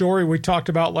 The story we talked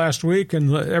about last week,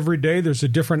 and every day there's a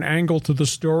different angle to the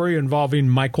story involving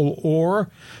Michael Orr,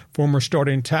 former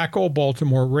starting tackle,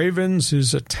 Baltimore Ravens,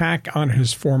 his attack on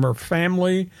his former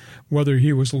family, whether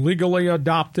he was legally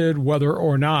adopted, whether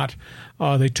or not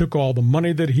they took all the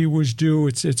money that he was due.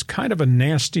 It's kind of a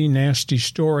nasty, nasty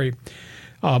story.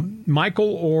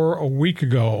 Michael Orr, a week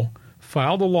ago,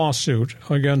 filed a lawsuit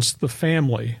against the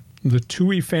family, the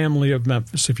Toohey family of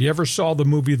Memphis. If you ever saw the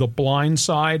movie The Blind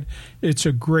Side, it's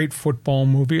a great football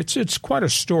movie. It's quite a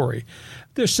story.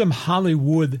 There's some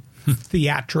Hollywood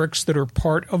theatrics that are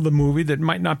part of the movie that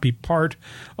might not be part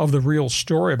of the real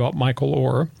story about Michael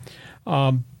Orr.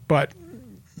 But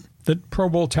the Pro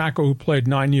Bowl tackle who played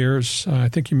 9 years, I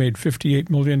think he made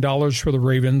 $58 million for the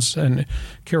Ravens and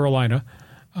Carolina.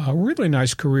 A really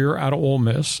nice career out of Ole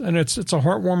Miss, and it's a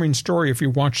heartwarming story if you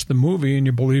watch the movie and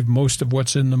you believe most of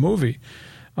what's in the movie.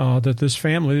 That this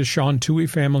family, the Sean Toohey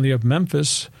family of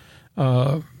Memphis,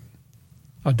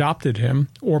 adopted him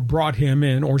or brought him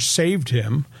in or saved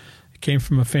him. came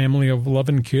from a family of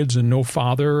 11 kids and no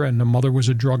father, and the mother was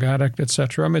a drug addict,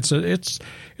 etc. I mean, it's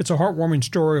a heartwarming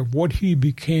story of what he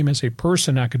became as a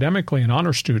person academically, an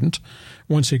honor student,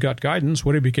 once he got guidance,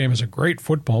 what he became as a great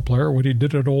football player, what he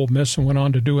did at Ole Miss and went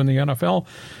on to do in the NFL.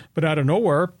 But out of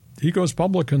nowhere, he goes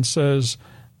public and says,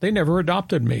 they never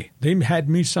adopted me. They had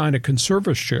me sign a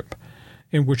conservatorship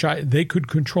in which they could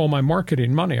control my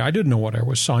marketing money. I didn't know what I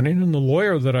was signing, and the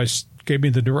lawyer that gave me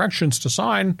the directions to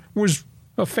sign was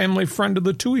a family friend of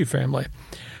the Toohey family.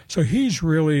 So he's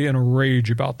really in a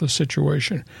rage about the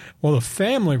situation. Well, the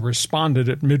family responded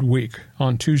at midweek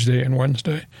on Tuesday and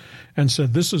Wednesday and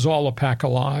said, this is all a pack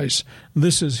of lies.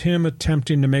 This is him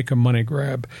attempting to make a money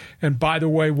grab. And by the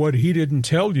way, what he didn't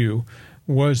tell you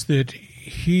was that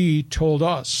he told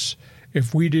us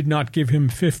if we did not give him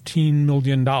 $15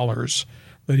 million,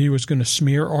 that he was going to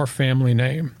smear our family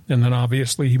name. And then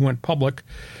obviously he went public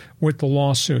with the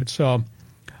lawsuit. So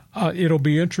it'll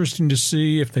be interesting to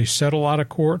see if they settle out of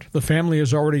court. The family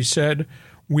has already said,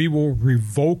 we will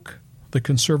revoke the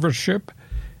conservatorship.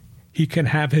 He can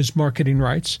have his marketing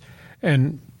rights.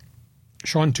 And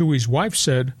Sean Toohey's wife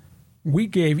said, we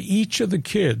gave each of the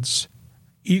kids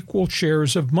equal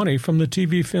shares of money from the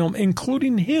TV film,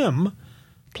 including him,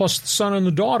 plus the son and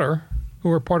the daughter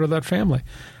who are part of that family.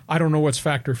 I don't know what's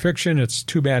fact or fiction. It's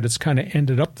too bad it's kind of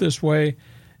ended up this way.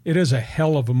 It is a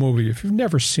hell of a movie. If you've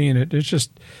never seen it,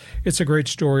 it's a great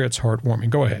story. It's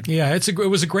heartwarming. Go ahead. Yeah, it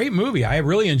was a great movie. I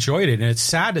really enjoyed it, and it's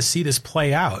sad to see this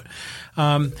play out.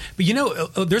 But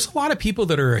there's a lot of people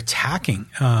that are attacking.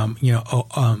 How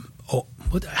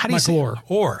do you say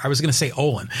Orr? I was going to say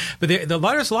Olin, but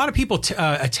there's a lot of people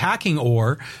attacking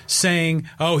Orr, saying,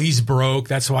 "Oh, he's broke.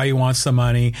 That's why he wants the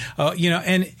money."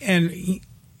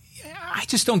 I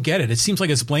just don't get it. It seems like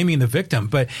it's blaming the victim.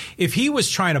 But if he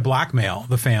was trying to blackmail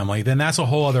the family, then that's a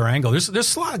whole other angle.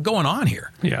 There's a lot going on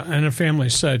here. Yeah, and the family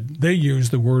said they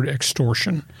used the word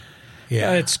extortion.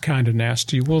 Yeah, it's kind of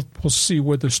nasty. We'll see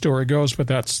where the story goes, but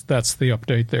that's the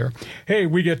update there. Hey,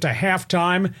 we get to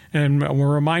halftime, and a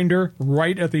reminder,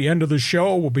 right at the end of the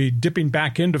show, we'll be dipping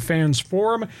back into Fans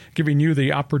Forum, giving you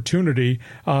the opportunity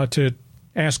to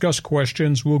ask us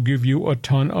questions. We'll give you a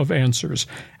ton of answers.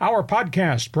 Our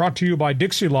podcast brought to you by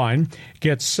Dixie Line.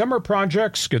 Get summer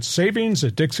projects, get savings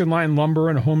at Dixie Line Lumber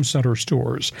and Home Center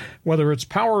stores. Whether it's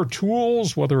power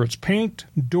tools, whether it's paint,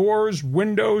 doors,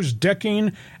 windows,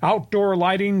 decking, outdoor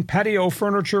lighting, patio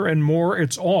furniture, and more,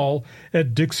 it's all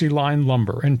at Dixie Line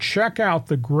Lumber. And check out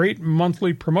the great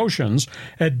monthly promotions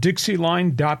at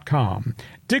DixieLine.com.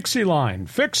 Dixie Line,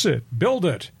 fix it, build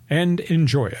it, and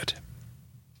enjoy it.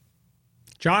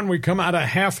 John, we come out of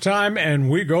halftime and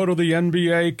we go to the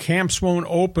NBA. Camps won't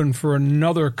open for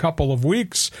another couple of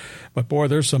weeks. But, boy,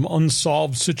 there's some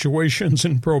unsolved situations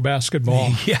in pro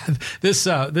basketball. Yeah, this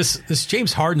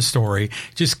James Harden story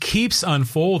just keeps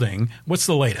unfolding. What's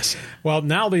the latest? Well,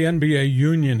 now the NBA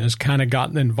union has kind of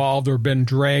gotten involved or been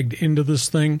dragged into this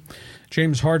thing.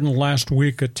 James Harden last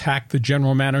week attacked the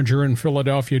general manager in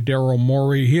Philadelphia, Daryl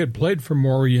Morey. He had played for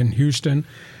Morey in Houston.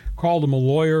 Called him a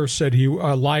liar, said he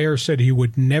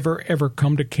would never, ever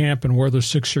come to camp and wear the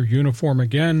Sixer uniform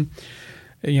again.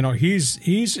 You know, he's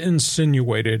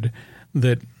insinuated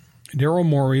that Daryl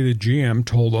Morey, the GM,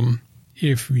 told him,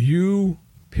 if you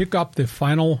pick up the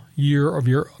final year of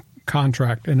your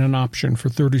contract and an option for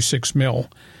 $36 million,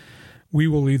 we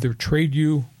will either trade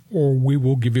you or we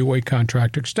will give you a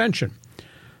contract extension.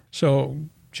 So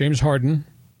James Harden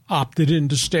opted in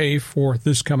to stay for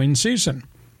this coming season.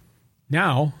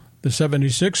 Now, the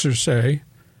 76ers say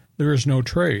there is no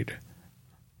trade.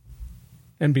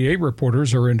 NBA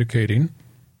reporters are indicating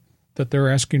that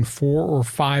they're asking 4 or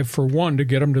 5 for 1 to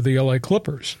get him to the LA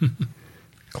Clippers.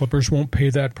 Clippers won't pay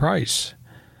that price.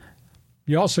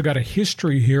 You also got a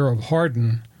history here of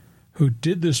Harden who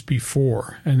did this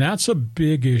before, and that's a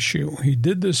big issue. He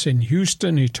did this in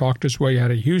Houston. He talked his way out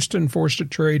of Houston, forced a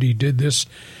trade. He did this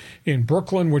in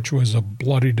Brooklyn, which was a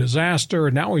bloody disaster,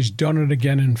 and now he's done it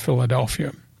again in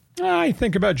Philadelphia. I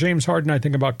think about James Harden, I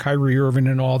think about Kyrie Irving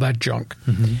and all that junk.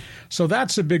 Mm-hmm. So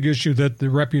that's a big issue, that the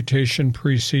reputation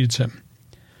precedes him.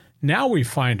 Now we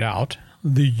find out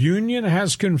the union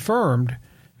has confirmed,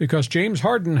 because James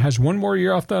Harden has 1 more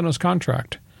year left on his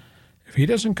contract. If he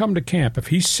doesn't come to camp, if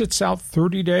he sits out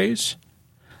 30 days,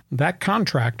 that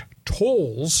contract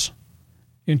tolls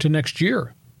into next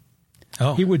year.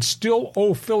 Oh. He would still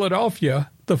owe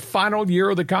Philadelphia the final year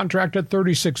of the contract at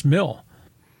 $36 million.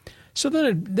 So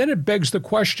then it begs the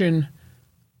question,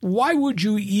 why would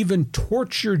you even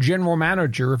torch your general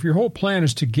manager if your whole plan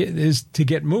is to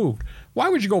get moved? Why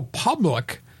would you go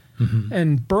public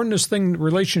and burn this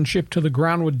relationship to the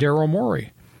ground with Daryl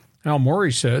Morey? Now,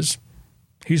 Morey says,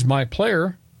 he's my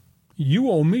player. you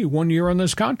owe me 1 year on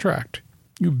this contract.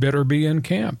 You better be in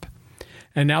camp.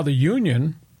 And now the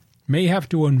union may have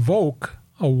to invoke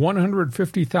a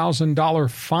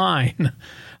 $150,000 fine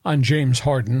on James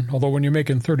Harden, although when you're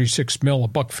making $36 million,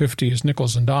 $1.50 is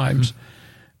nickels and dimes,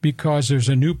 because there's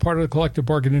a new part of the collective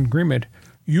bargaining agreement.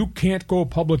 You can't go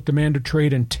public demand a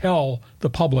trade and tell the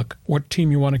public what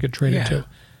team you want to get traded to.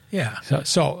 Yeah.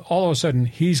 So all of a sudden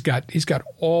he's got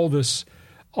all this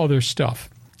other stuff.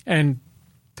 And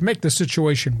to make the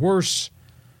situation worse,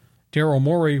 Daryl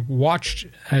Morey watched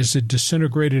as it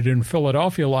disintegrated in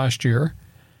Philadelphia last year.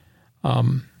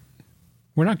 We're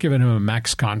not giving him a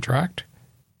max contract,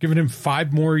 giving him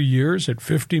 5 more years at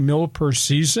 $50 million per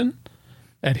season.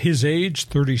 At his age,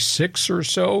 36 or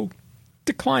so,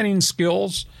 declining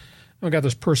skills. We got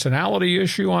this personality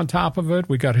issue on top of it.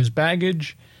 We got his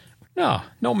baggage.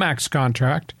 No max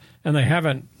contract, and they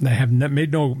have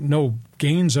made no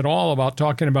gains at all about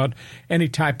talking about any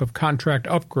type of contract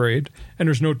upgrade. And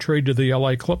there's no trade to the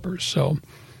LA Clippers, so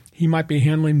he might be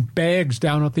handling bags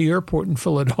down at the airport in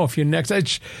Philadelphia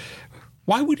next.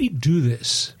 Why would he do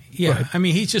this? Yeah, I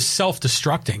mean, he's just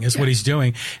self-destructing is what he's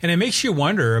doing, and it makes you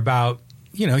wonder about.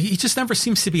 He just never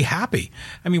seems to be happy.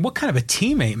 I mean, what kind of a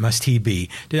teammate must he be?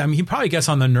 I mean, he probably gets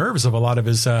on the nerves of a lot of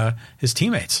his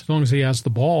teammates. As long as he has the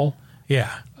ball.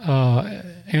 Yeah.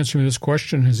 Answering this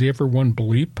question, has he ever won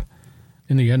bleep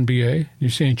in the NBA? You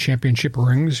see any championship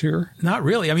rings here? Not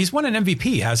really. I mean, he's won an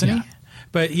MVP, hasn't he?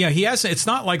 But he hasn't. It's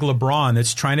not like LeBron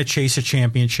that's trying to chase a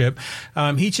championship.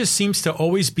 He just seems to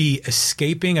always be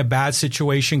escaping a bad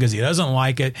situation because he doesn't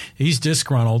like it. He's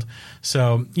disgruntled.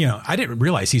 So, I didn't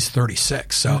realize he's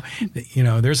 36. So,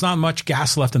 there's not much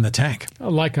gas left in the tank.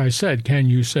 Like I said, can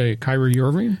you say Kyrie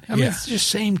Irving? I mean, it's just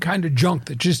same kind of junk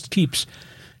that just keeps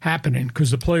happening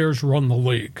because the players run the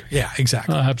league. Yeah,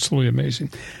 exactly. Absolutely amazing.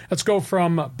 Let's go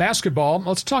from basketball.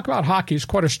 Let's talk about hockey. It's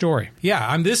quite a story.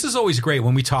 Yeah, this is always great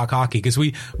when we talk hockey because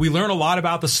we learn a lot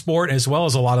about the sport as well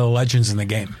as a lot of the legends in the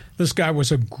game. This guy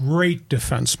was a great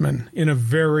defenseman in a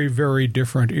very, very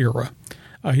different era.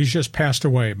 He's just passed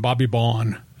away. Bobby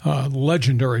Baun,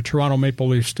 legendary Toronto Maple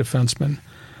Leafs defenseman,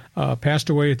 passed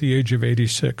away at the age of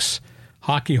 86.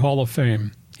 Hockey Hall of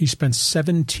Fame. He spent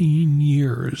 17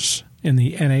 years in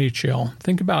the NHL.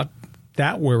 Think about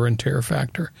that wear and tear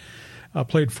factor.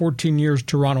 Played 14 years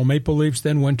Toronto Maple Leafs,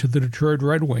 then went to the Detroit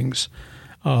Red Wings.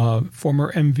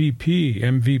 Former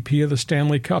MVP of the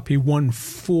Stanley Cup. He won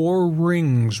 4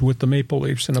 rings with the Maple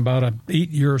Leafs in about an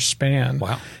 8-year span.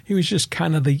 Wow. He was just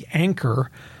kind of the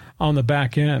anchor on the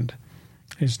back end.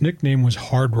 His nickname was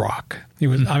Hard Rock. He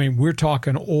was, I mean, we're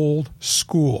talking old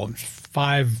school.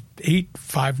 5'8",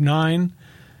 5'9",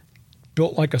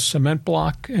 built like a cement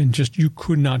block, and just you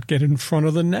could not get in front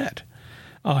of the net.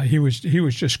 He was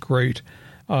just great.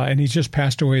 And he just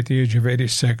passed away at the age of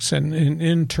 86. And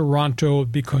in Toronto,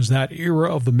 because that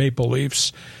era of the Maple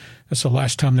Leafs, that's the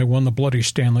last time they won the bloody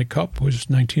Stanley Cup, was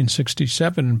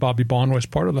 1967, and Bobby Baun was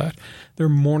part of that. They're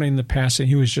mourning the passing.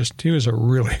 He was a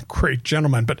really great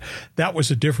gentleman, but that was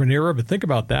a different era. But think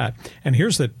about that. And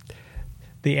here's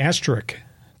the asterisk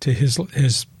to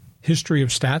his history of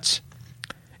stats.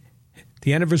 At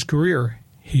the end of his career,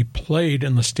 he played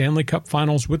in the Stanley Cup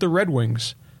Finals with the Red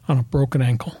Wings on a broken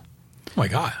ankle. Oh my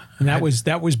God! And that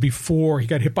was before he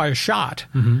got hit by a shot,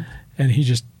 and he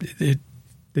just it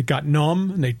got numb,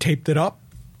 and they taped it up.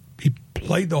 He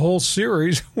played the whole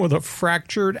series with a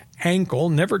fractured ankle,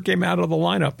 never came out of the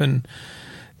lineup, and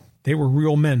they were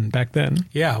real men back then.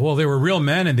 Yeah, well, they were real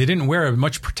men, and they didn't wear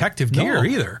much protective gear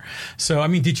either. So, I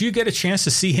mean, did you get a chance to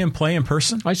see him play in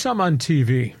person? I saw him on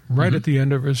TV right at the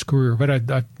end of his career, but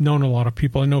I've known a lot of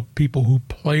people. I know people who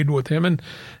played with him, and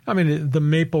I mean, the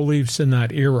Maple Leafs in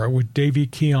that era with Davey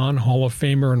Keon, Hall of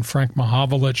Famer, and Frank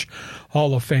Mahovlich,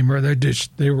 Hall of Famer.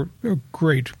 They were a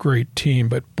great, great team,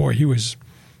 but boy, he was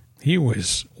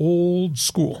old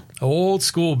school. Old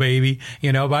school, baby.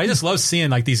 But I just love seeing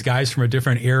like these guys from a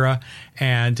different era,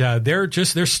 and they're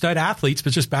stud athletes,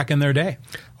 but just back in their day.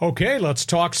 Okay, let's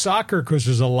talk soccer because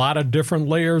there's a lot of different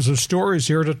layers of stories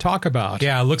here to talk about.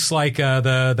 Yeah, it looks like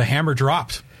the hammer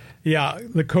dropped. Yeah,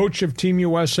 the coach of Team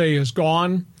USA is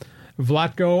gone,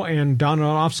 Vlatko and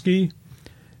Donanovsky.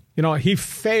 He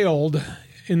failed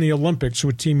in the Olympics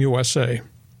with Team USA.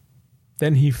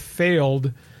 Then he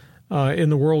failed in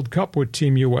the World Cup with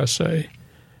Team USA.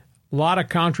 A lot of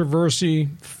controversy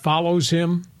follows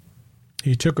him.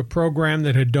 He took a program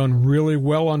that had done really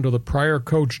well under the prior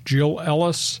coach, Jill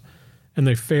Ellis, and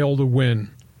they failed to win.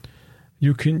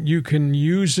 You can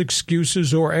use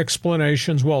excuses or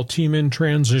explanations. Well, team in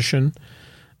transition.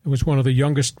 It was one of the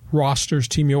youngest rosters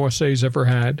Team USA's ever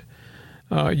had.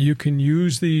 You can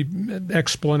use the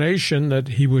explanation that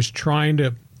he was trying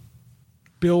to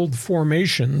build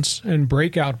formations and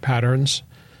breakout patterns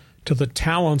to the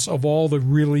talents of all the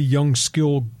really young,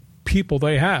 skilled people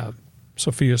they have.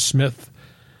 Sophia Smith,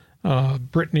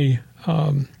 Brittany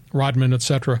Rodman,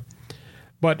 etc.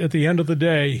 But at the end of the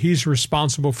day, he's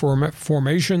responsible for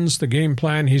formations, the game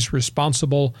plan. He's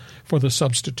responsible for the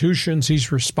substitutions.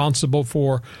 He's responsible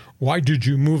for why did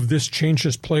you move this, change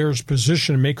this player's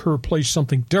position, and make her play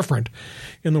something different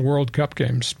in the World Cup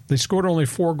games. They scored only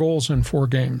 4 goals in 4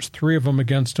 games, 3 of them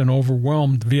against an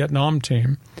overwhelmed Vietnam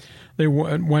team. They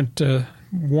went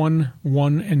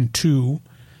 1-1-2,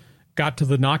 got to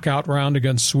the knockout round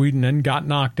against Sweden and got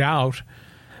knocked out.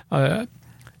 I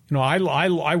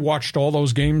watched all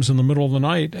those games in the middle of the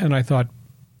night, and I thought,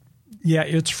 yeah,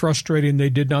 it's frustrating. They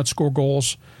did not score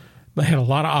goals. They had a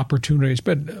lot of opportunities,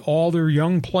 but all their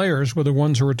young players were the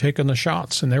ones who were taking the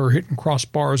shots, and they were hitting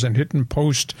crossbars and hitting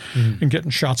post and getting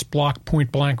shots blocked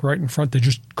point blank right in front. They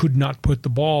just could not put the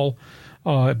ball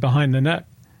behind the net.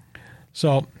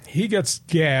 So he gets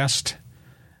gassed.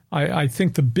 I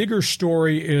think the bigger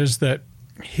story is that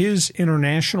his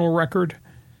international record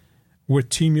with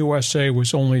Team USA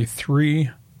was only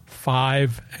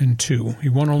 3-5-2. He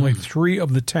won only 3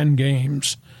 of the 10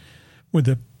 games with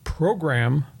a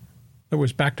program that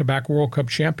was back-to-back World Cup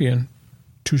champion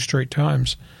 2 straight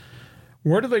times.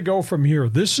 Where do they go from here?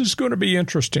 This is going to be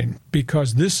interesting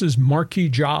because this is marquee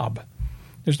job.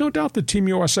 There's no doubt that Team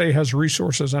USA has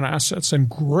resources and assets and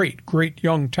great, great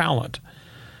young talent.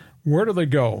 Where do they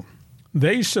go?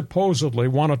 They supposedly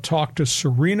want to talk to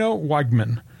Serena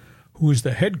Weigman, who is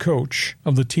the head coach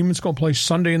of the team that's going to play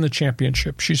Sunday in the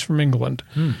championship. She's from England.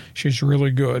 She's really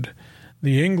good.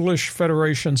 The English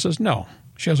Federation says, no,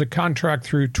 she has a contract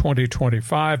through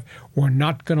 2025. We're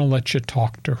not going to let you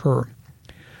talk to her.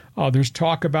 There's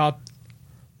talk about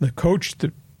the coach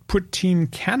that put Team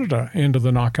Canada into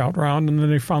the knockout round, and then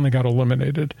they finally got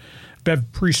eliminated.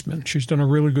 Bev Priestman. She's done a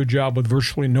really good job with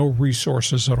virtually no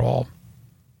resources at all.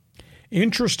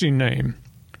 Interesting name,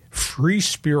 Free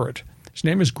Spirit. His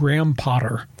name is Graham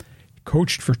Potter. He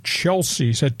coached for Chelsea.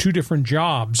 He's had 2 different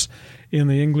jobs in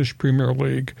the English Premier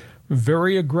League.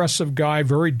 Very aggressive guy,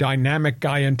 very dynamic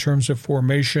guy in terms of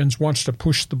formations, wants to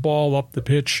push the ball up the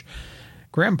pitch.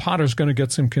 Graham Potter's going to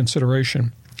get some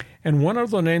consideration. And one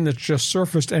other name that's just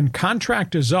surfaced, and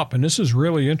contract is up, and this is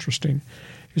really interesting.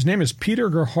 His name is Peter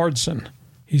Gerhardsson.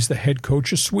 He's the head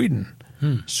coach of Sweden.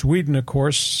 Sweden, of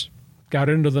course, got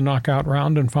into the knockout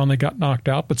round and finally got knocked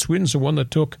out, but Sweden's the one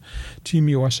that took Team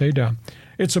USA down.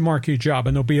 It's a marquee job,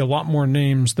 and there'll be a lot more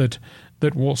names that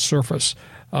will surface.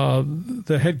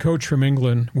 The head coach from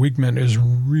England, Weigman, is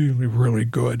really, really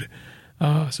good.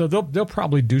 So they'll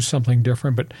probably do something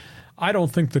different, but I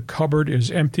don't think the cupboard is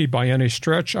empty by any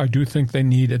stretch. I do think they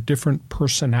need a different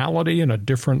personality and a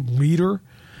different leader,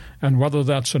 and whether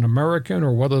that's an American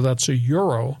or whether that's a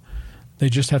Euro, they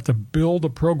just have to build a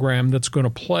program that's going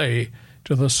to play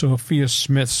to the Sophia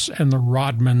Smiths and the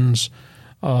Rodmans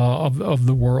of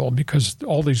the world, because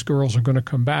all these girls are going to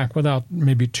come back without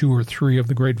maybe 2 or 3 of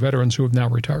the great veterans who have now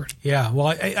retired. Yeah, well,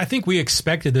 I think we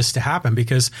expected this to happen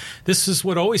because this is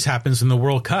what always happens in the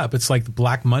World Cup. It's like the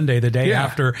Black Monday, the day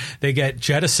after they get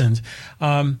jettisoned.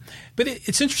 But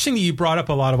it's interesting that you brought up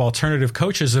a lot of alternative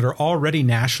coaches that are already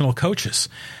national coaches.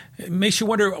 It makes you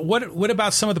wonder, what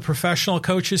about some of the professional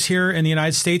coaches here in the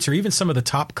United States, or even some of the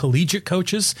top collegiate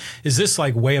coaches? Is this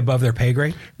like way above their pay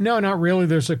grade? No, not really.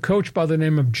 There's a coach by the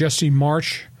name of Jesse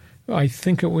March. I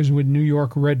think it was with New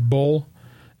York Red Bull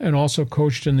and also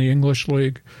coached in the English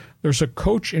League. There's a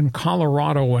coach in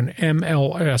Colorado in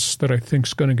MLS that I think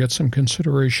is going to get some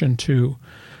consideration too.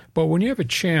 But when you have a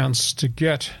chance to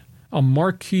get a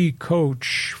marquee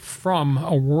coach from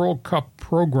a World Cup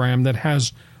program that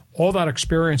has all that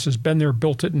experience, has been there,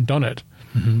 built it, and done it,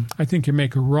 I think you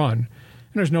make a run.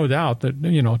 And there's no doubt that,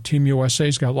 Team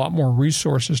USA's got a lot more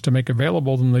resources to make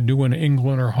available than they do in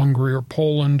England or Hungary or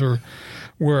Poland or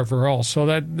wherever else. So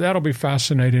that'll be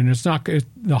fascinating.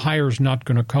 The hire's not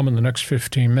going to come in the next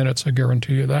 15 minutes, I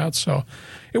guarantee you that. So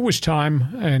it was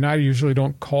time, and I usually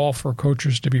don't call for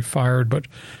coaches to be fired, but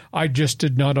I just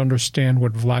did not understand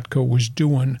what Vlatko was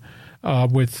doing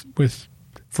with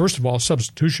first of all,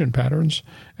 substitution patterns,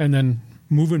 and then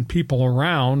moving people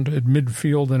around at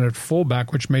midfield and at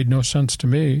fullback, which made no sense to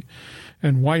me,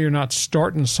 and why you're not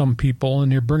starting some people and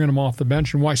you're bringing them off the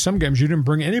bench, and why some games you didn't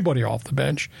bring anybody off the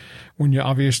bench when you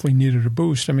obviously needed a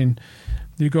boost. I mean,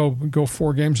 you go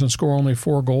 4 games and score only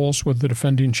 4 goals with the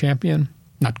defending champion.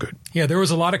 Not good. Yeah, there was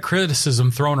a lot of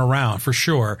criticism thrown around, for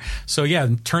sure. So, yeah,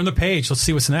 turn the page. Let's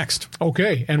see what's next.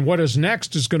 Okay, and what is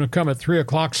next is going to come at 3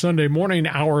 o'clock Sunday morning,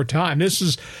 our time. This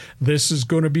is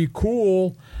going to be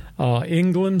cool.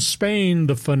 England, Spain,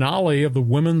 the finale of the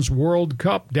Women's World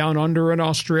Cup down under in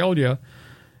Australia.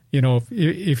 You know,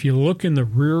 if you look in the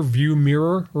rear view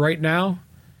mirror right now,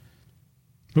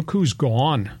 look who's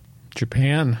gone.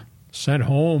 Japan sent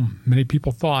home. Many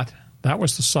people thought that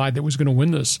was the side that was going to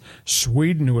win this.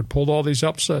 Sweden, who had pulled all these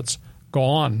upsets,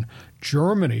 gone.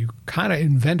 Germany kind of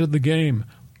invented the game,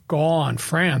 gone.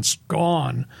 France,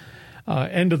 gone.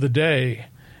 End of the day,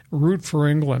 root for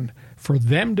England. For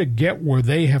them to get where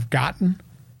they have gotten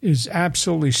is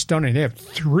absolutely stunning. They have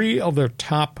 3 of their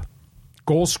top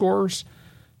goal scorers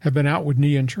have been out with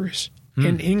knee injuries,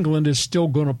 and England is still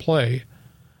going to play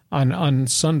on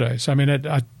Sundays. I mean,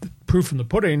 proof in the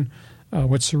pudding,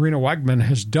 what Serena Wagman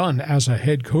has done as a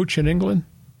head coach in England,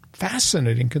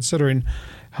 fascinating considering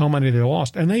how many they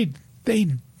lost. And they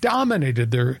dominated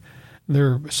their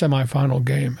semifinal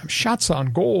game. Shots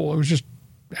on goal, it was just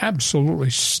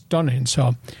absolutely stunning.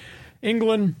 So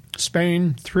England,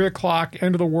 Spain, 3 o'clock,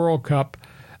 end of the World Cup.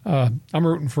 I'm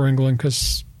rooting for England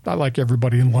because I like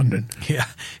everybody in London. Yeah.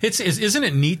 Isn't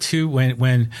it neat, too,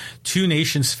 when two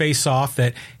nations face off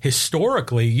that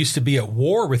historically used to be at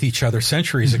war with each other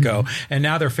centuries ago, and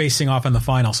now they're facing off in the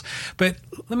finals. But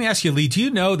let me ask you, Lee, do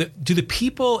you know that do the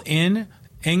people in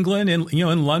England and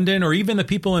in London, or even the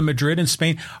people in Madrid and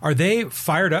Spain, are they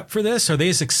fired up for this? Are they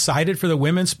as excited for the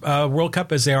Women's World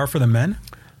Cup as they are for the men?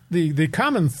 The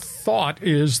common thought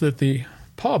is that the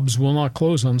pubs will not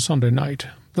close on Sunday night.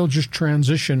 They'll just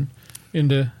transition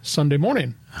into Sunday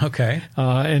morning. Okay.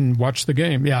 And watch the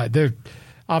game. Yeah, they're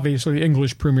obviously the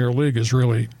English Premier League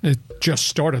it just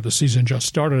started. The season just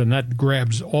started, and that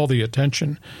grabs all the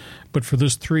attention. But for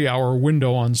this 3-hour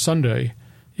window on Sunday,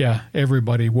 yeah,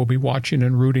 everybody will be watching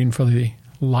and rooting for the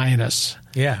Lioness.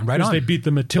 Yeah, right on. Because they beat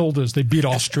the Matildas. They beat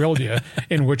Australia,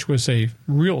 in which was a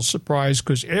real surprise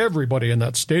because everybody in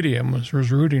that stadium was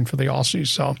rooting for the Aussies.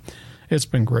 So it's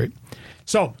been great.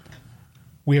 So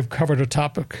we have covered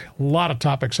a lot of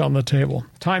topics on the table.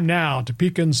 Time now to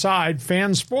peek inside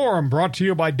Fans Forum, brought to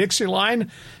you by Dixie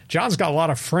Line. John's got a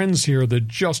lot of friends here that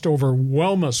just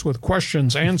overwhelm us with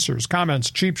questions, answers,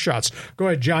 comments, cheap shots. Go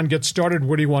ahead, John, get started.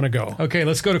 Where do you want to go? Okay,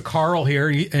 let's go to Carl here,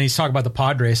 and he's talking about the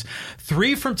Padres.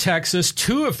 3 from Texas,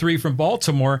 2 of 3 from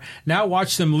Baltimore. Now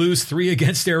watch them lose 3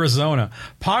 against Arizona.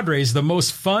 Padres, the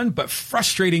most fun but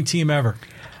frustrating team ever.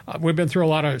 We've been through a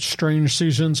lot of strange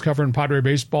seasons covering Padre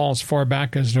baseball as far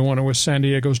back as the one that was San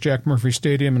Diego's Jack Murphy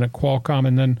Stadium and at Qualcomm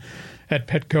and then at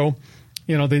Petco.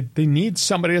 You know, they need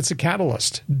somebody that's a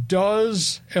catalyst.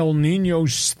 Does El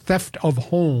Nino's theft of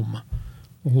home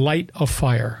light a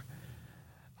fire?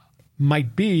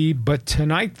 Might be, but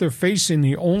tonight they're facing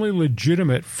the only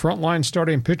legitimate frontline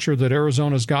starting pitcher that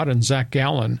Arizona's got in Zach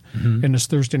Gallen in this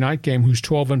Thursday night game, who's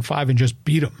 12-5 and just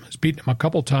beat him. Has beaten him a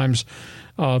couple times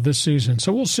this season.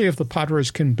 So we'll see if the Padres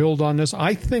can build on this.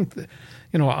 I think,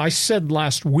 I said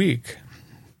last week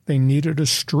they needed a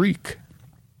streak.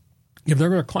 If they're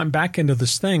going to climb back into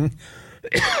this thing,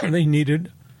 they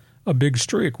needed a big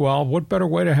streak. Well, what better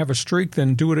way to have a streak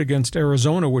than do it against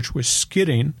Arizona, which was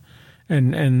skidding?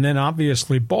 And then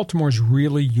obviously Baltimore's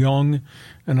really young,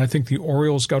 and I think the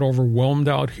Orioles got overwhelmed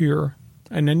out here.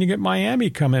 And then you get Miami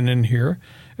coming in here,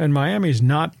 and Miami's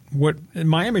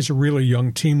a really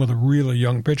young team with a really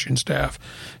young pitching staff.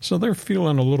 So they're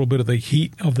feeling a little bit of the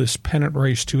heat of this pennant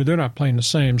race too. They're not playing the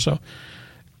same. So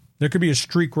there could be a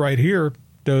streak right here.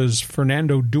 Does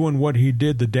Fernando doing what he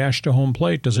did, the dash to home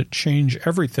plate, does it change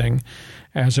everything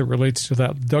as it relates to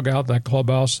that dugout, that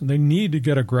clubhouse? They need to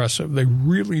get aggressive. They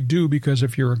really do, because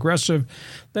if you're aggressive,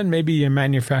 then maybe you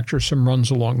manufacture some runs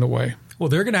along the way. Well,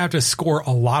 they're going to have to score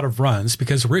a lot of runs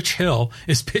because Rich Hill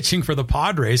is pitching for the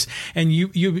Padres, and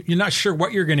you're not sure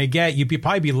what you're going to get. You'd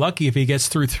probably be lucky if he gets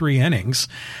through 3 innings.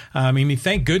 I mean,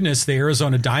 thank goodness the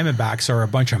Arizona Diamondbacks are a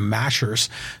bunch of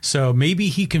mashers, so maybe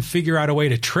he can figure out a way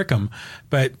to trick them.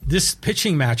 But this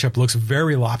pitching matchup looks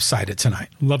very lopsided tonight.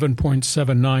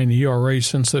 11.79 ERA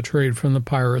since the trade from the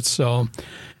Pirates. So,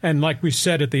 and like we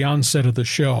said at the onset of the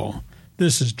show,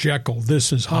 this is Jekyll,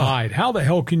 this is Hyde. How the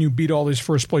hell can you beat all these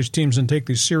first-place teams and take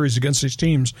these series against these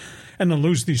teams and then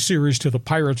lose these series to the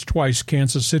Pirates twice,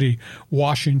 Kansas City,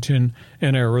 Washington,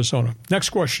 and Arizona? Next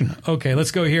question. Okay, let's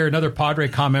go here. Another Padre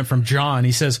comment from John.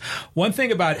 He says, one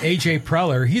thing about A.J.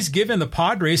 Preller, he's given the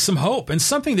Padres some hope and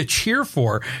something to cheer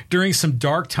for during some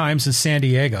dark times in San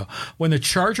Diego. When the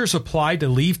Chargers applied to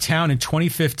leave town in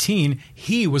 2015,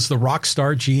 he was the rock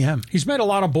star GM. He's made a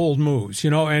lot of bold moves,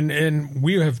 and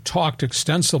we have talked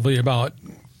extensively about,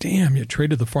 damn, you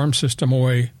traded the farm system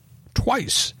away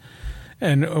twice.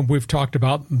 And we've talked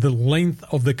about the length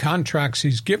of the contracts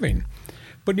he's giving.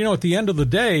 But, at the end of the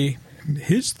day,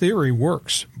 his theory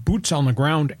works. Boots on the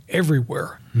ground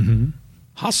everywhere.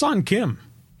 Ha-Seong Kim,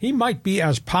 he might be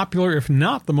as popular, if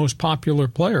not the most popular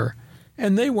player.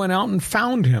 And they went out and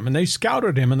found him, and they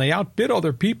scouted him, and they outbid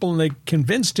other people, and they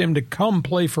convinced him to come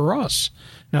play for us.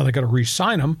 Now they got to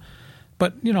re-sign him.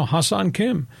 But, Ha-Seong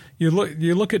Kim, you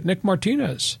look at Nick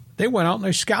Martinez. They went out and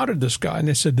they scouted this guy, and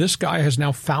they said, this guy has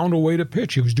now found a way to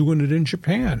pitch. He was doing it in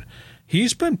Japan.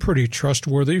 He's been pretty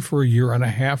trustworthy for a year and a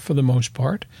half for the most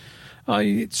part.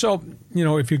 So,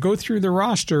 if you go through the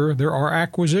roster, there are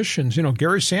acquisitions.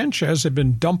 Gary Sanchez had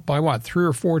been dumped by, 3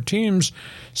 or 4 teams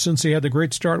since he had the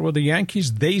great start with the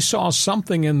Yankees. They saw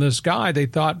something in this guy. They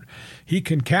thought he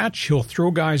can catch, he'll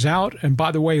throw guys out, and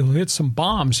by the way, he'll hit some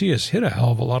bombs. He has hit a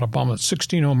hell of a lot of bombs,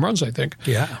 16 home runs, I think.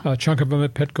 Yeah. A chunk of them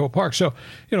at Petco Park. So,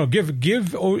 give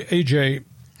AJ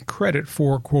credit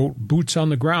for, quote, boots on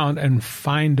the ground and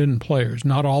finding players.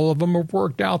 Not all of them have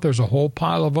worked out. There's a whole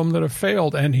pile of them that have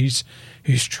failed, and he's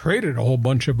traded a whole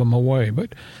bunch of them away.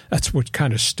 But that's what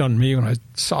kind of stunned me when I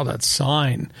saw that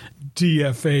sign,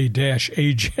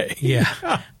 DFA-AJ.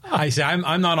 Yeah.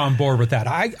 I'm not on board with that.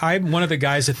 I'm one of the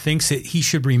guys that thinks that he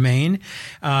should remain.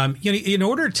 In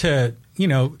order to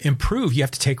improve, you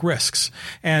have to take risks.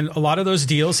 And a lot of those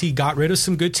deals, he got rid of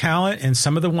some good talent, and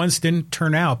some of the ones didn't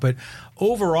turn out. But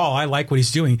overall, I like what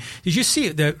he's doing. Did you see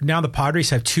that now the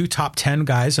Padres have 2 top 10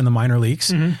 guys in the minor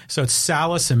leagues? Mm-hmm. So it's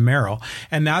Salas and Merrill.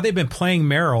 And now they've been playing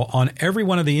Merrill on every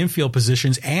one of the infield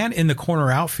positions and in the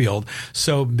corner outfield.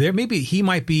 So he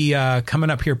might be coming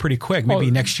up here pretty quick,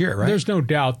 maybe next year, right? There's no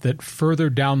doubt that further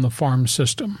down the farm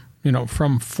system,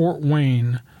 from Fort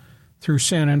Wayne through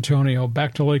San Antonio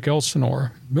back to Lake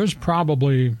Elsinore, there's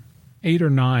probably 8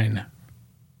 or 9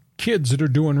 kids that are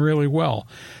doing really well.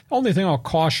 Only thing I'll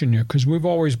caution you, because we've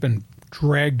always been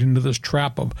dragged into this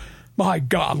trap of, my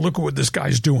God, look at what this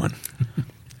guy's doing.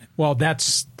 Well,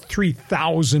 that's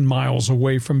 3,000 miles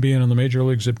away from being in the major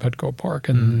leagues at Petco Park,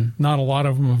 and not a lot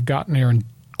of them have gotten there and,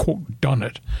 quote, done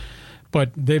it.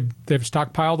 But they've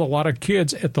stockpiled a lot of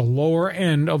kids at the lower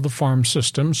end of the farm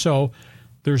system, so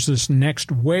there's this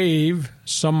next wave.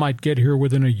 Some might get here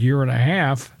within a year and a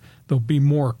half. There'll be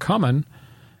more coming,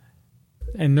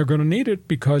 and they're going to need it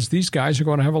because these guys are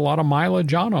going to have a lot of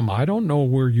mileage on them. I don't know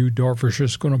where Yu Darvish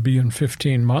is going to be in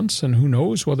 15 months, and who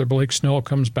knows whether Blake Snell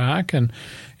comes back. And,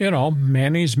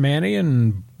 Manny's Manny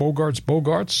and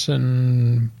Bogart's,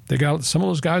 and they got some of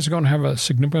those guys are going to have a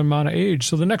significant amount of age.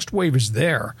 So the next wave is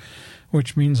there,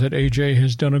 which means that AJ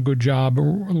has done a good job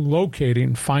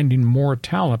finding more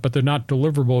talent, but they're not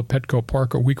deliverable at Petco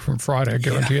Park a week from Friday, I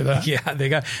guarantee you that. Yeah, they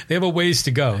have a ways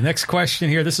to go. Next question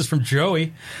here. This is from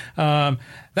Joey.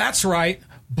 That's right.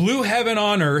 Blue heaven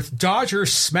on earth.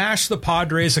 Dodgers smash the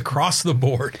Padres across the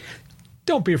board.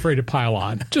 Don't be afraid to pile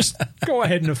on. Just go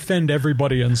ahead and offend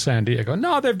everybody in San Diego.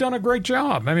 No, they've done a great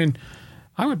job. I mean,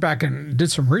 I went back and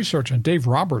did some research on Dave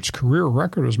Roberts' career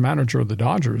record as manager of the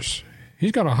Dodgers.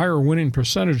 He's got a higher winning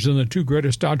percentage than the 2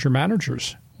 greatest Dodger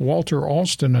managers, Walter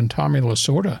Alston and Tommy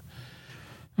Lasorda.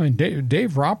 I mean,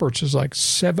 Dave Roberts is like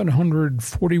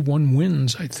 741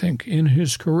 wins, I think, in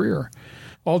his career.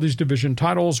 All these division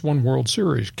titles, 1 World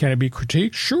Series. Can it be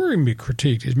critiqued? Sure, he can be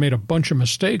critiqued. He's made a bunch of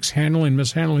mistakes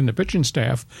mishandling the pitching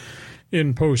staff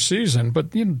in postseason.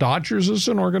 But Dodgers as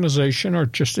an organization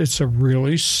it's a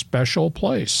really special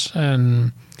place.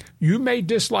 And you may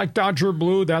dislike Dodger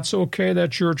Blue. That's okay.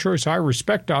 That's your choice. I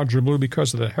respect Dodger Blue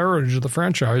because of the heritage of the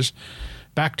franchise.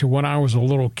 Back to when I was a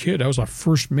little kid, that was the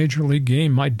first major league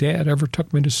game my dad ever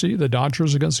took me to see, the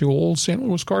Dodgers against the old St.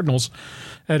 Louis Cardinals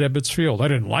at Ebbets Field. I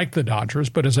didn't like the Dodgers,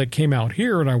 but as I came out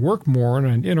here and I worked more and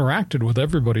I interacted with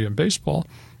everybody in baseball,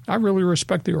 I really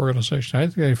respect the organization. I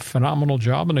think they have a phenomenal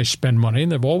job, and they spend money,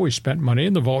 and they've always spent money,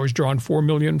 and they've always drawn 4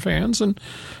 million fans, and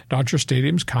Dodger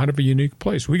Stadium's kind of a unique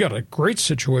place. We got a great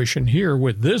situation here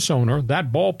with this owner,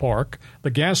 that ballpark,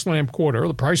 the gas lamp quarter,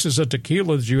 the prices of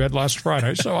tequila that you had last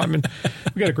Friday. So, I mean,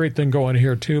 we got a great thing going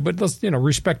here, too. But let's,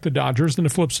 respect the Dodgers, and the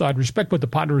flip side, respect what the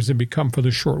Padres have become for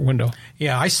this short window.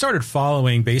 Yeah, I started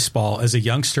following baseball as a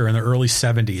youngster in the early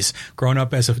 70s, growing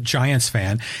up as a Giants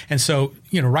fan. And so,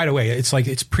 right away, it's like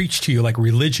it's preached to you like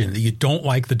religion that you don't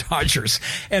like the Dodgers.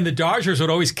 And the Dodgers would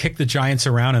always kick the Giants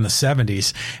around in the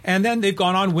 70s. And then they've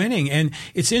gone on winning. And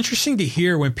it's interesting to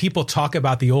hear when people talk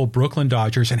about the old Brooklyn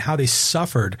Dodgers and how they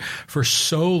suffered for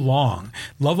so long,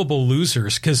 lovable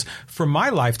losers, because for my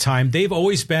lifetime, they've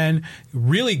always been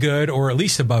really good or at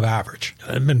least above average.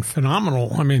 They've been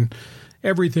phenomenal. I mean,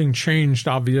 everything changed,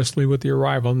 obviously, with the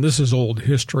arrival, and this is old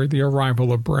history, the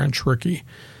arrival of Branch Rickey.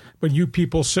 But you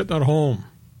people sitting at home,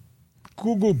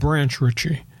 Google Branch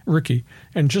Rickey,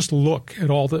 and just look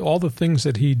at all the things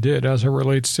that he did as it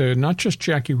relates to not just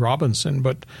Jackie Robinson,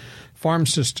 but farm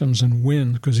systems and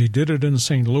win, because he did it in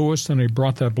St. Louis, and he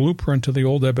brought that blueprint to the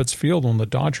old Ebbets Field when the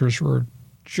Dodgers were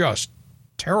just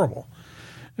terrible,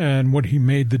 and what he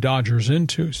made the Dodgers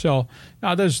into. So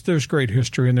now there's great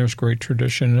history and there's great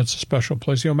tradition, and it's a special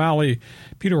place.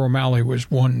 Peter O'Malley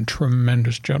was one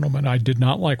tremendous gentleman. I did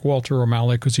not like Walter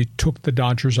O'Malley because he took the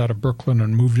Dodgers out of Brooklyn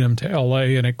and moved them to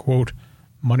L.A. in a, quote,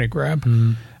 money grab.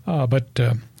 But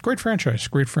great franchise.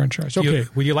 Okay.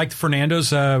 Would you like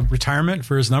Fernando's retirement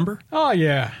for his number? Oh,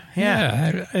 yeah.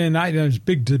 And there's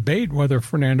big debate whether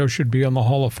Fernando should be on the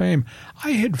Hall of Fame.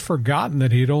 I had forgotten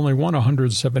that he had only won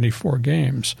 174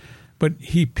 games, but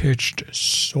he pitched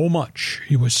so much.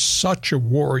 He was such a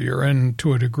warrior, and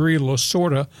to a degree,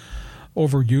 Lasorda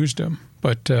overused him.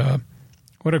 But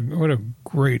what a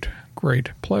great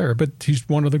player. But he's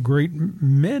one of the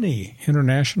many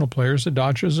international players the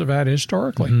Dodgers have had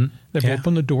historically. They've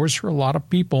opened the doors for a lot of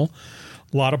people,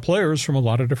 a lot of players from a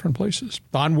lot of different places.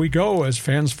 On we go as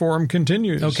Fans Forum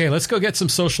continues. Okay, let's go get some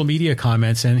social media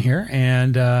comments in here.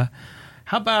 And how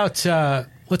about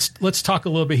let's talk a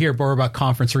little bit here more about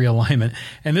conference realignment.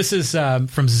 And this is from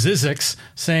Zizix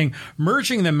saying,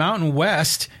 merging the Mountain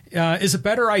West is a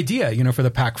better idea, for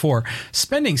the Pac-4.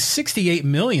 Spending $68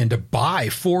 million to buy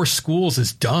 4 schools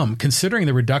is dumb, considering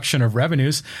the reduction of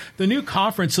revenues. The new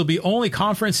conference will be only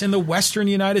conference in the Western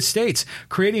United States,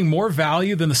 creating more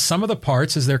value than the sum of the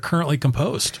parts as they're currently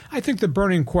composed. I think the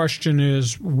burning question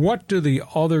is, what do the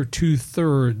other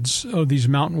 2/3 of these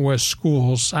Mountain West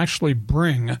schools actually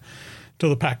bring to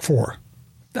the Pac-4?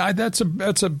 That's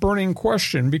a burning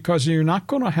question, because you're not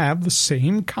going to have the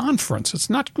same conference. It's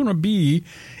not going to be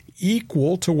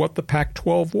equal to what the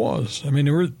Pac-12 was. I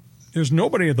mean, there's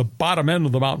nobody at the bottom end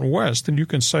of the Mountain West that you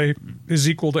can say is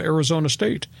equal to Arizona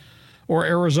State or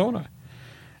Arizona.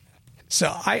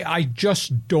 So I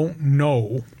just don't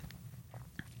know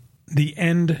the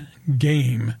end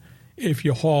game if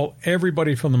you haul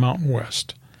everybody from the Mountain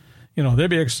West. They'd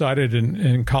be excited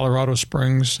in Colorado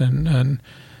Springs and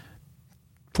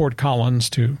Fort Collins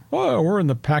we're in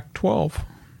the Pac-12.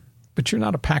 But you're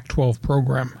not a Pac-12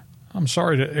 program. I'm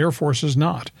sorry, the Air Force is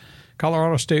not.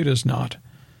 Colorado State is not.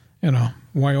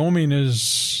 Wyoming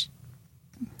is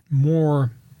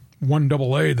more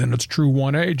 1AA than it's true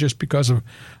 1A, just because of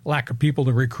lack of people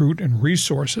to recruit and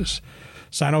resources.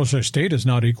 San Jose State is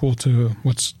not equal to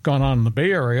what's gone on in the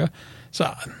Bay Area.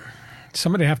 So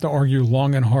somebody have to argue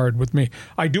long and hard with me.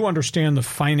 I do understand the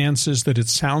finances, that it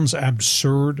sounds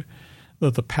absurd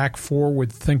that the Pac-4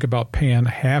 would think about paying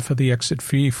half of the exit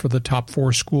fee for the top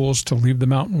 4 schools to leave the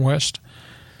Mountain West.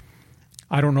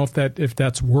 I don't know if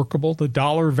that's workable. The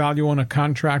dollar value on a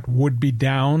contract would be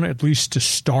down, at least to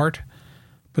start,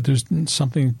 but there's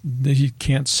something that you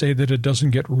can't say that it doesn't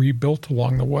get rebuilt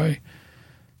along the way.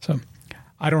 So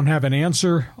I don't have an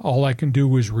answer. All I can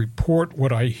do is report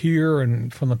what I hear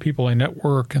and from the people I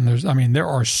network. And there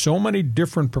are so many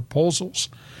different proposals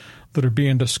that are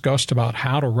being discussed about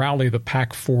how to rally the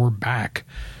Pac-4 back.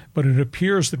 But it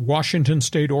appears that Washington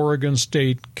State, Oregon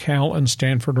State, Cal, and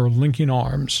Stanford are linking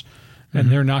arms, and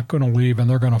they're not going to leave, and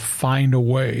they're going to find a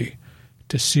way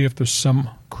to see if there's some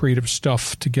creative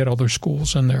stuff to get other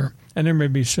schools in there. And there may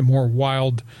be some more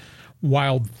wild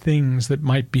things that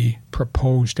might be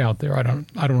proposed out there. I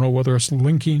don't know whether it's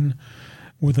linking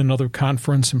with another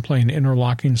conference and playing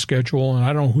interlocking schedule, and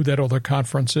I don't know who that other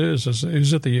conference is.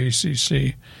 Is it the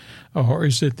ACC? Or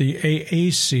is it the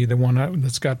AAC, the one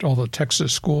that's got all the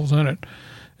Texas schools in it?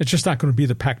 It's just not going to be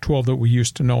the Pac-12 that we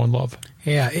used to know and love.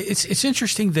 Yeah, it's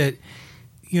interesting that,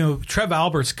 Trev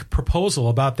Albert's proposal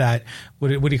about that, what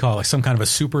do you call it, some kind of a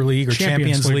Super League or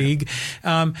Champions League?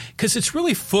 Because it's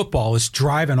really football is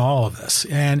driving all of this.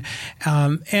 And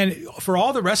for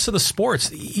all the rest of the sports,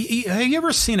 have you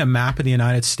ever seen a map of the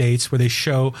United States where they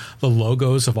show the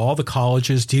logos of all the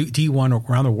colleges, D1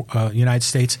 around the United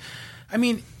States?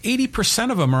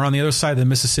 80% of them are on the other side of the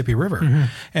Mississippi River.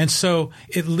 And so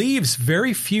it leaves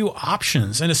very few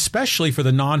options, and especially for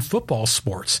the non-football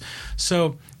sports.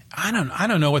 So I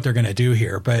don't know what they're going to do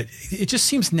here, but it just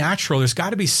seems natural. There's got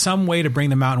to be some way to bring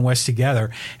the Mountain West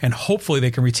together, and hopefully they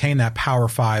can retain that Power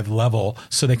 5 level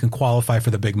so they can qualify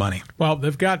for the big money. Well,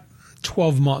 they've got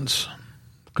 12 months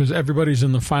because everybody's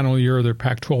in the final year of their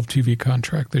Pac-12 TV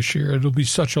contract this year. It'll be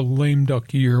such a lame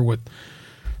duck year with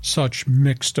such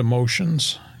mixed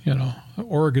emotions.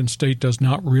 Oregon State does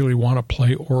not really want to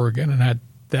play Oregon, and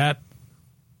that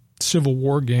Civil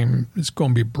War game is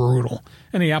going to be brutal.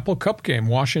 And the Apple Cup game,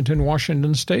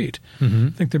 Washington State.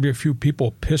 I think there'll be a few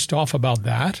people pissed off about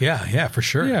that. Yeah, for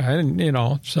sure. Yeah,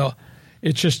 and so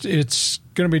it's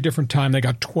going to be a different time. They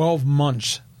got 12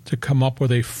 months to come up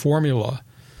with a formula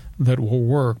that will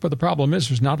work. But the problem is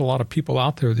there's not a lot of people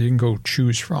out there that you can go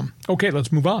choose from. Okay,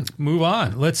 let's move on.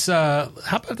 Let's, how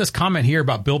about this comment here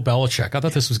about Bill Belichick? I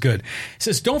thought this was good. It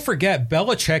says, don't forget,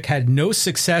 Belichick had no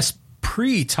success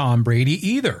pre-Tom Brady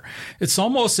either. It's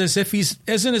almost as if he's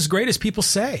isn't as great as people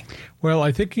say. Well,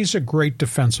 I think he's a great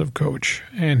defensive coach,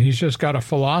 and he's just got a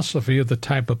philosophy of the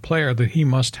type of player that he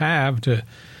must have to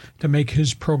make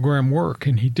his program work.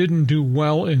 And he didn't do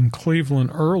well in Cleveland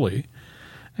early,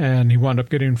 and he wound up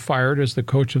getting fired as the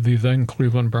coach of the then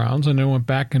Cleveland Browns, and then went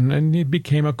back and he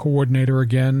became a coordinator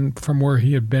again from where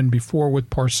he had been before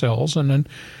with Parcells, and then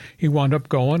he wound up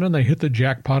going, and they hit the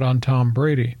jackpot on Tom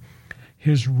Brady.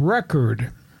 His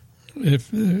record,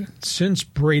 since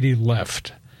Brady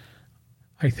left,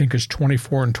 I think is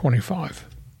 24-25.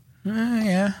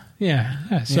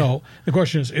 Yeah. So the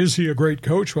question is he a great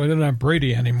coach? Well, I don't have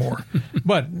Brady anymore.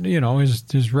 But,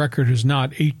 his record is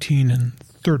not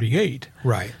 18-38.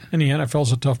 Right. And the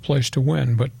NFL's a tough place to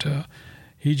win. But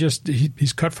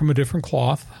he's cut from a different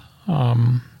cloth.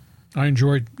 I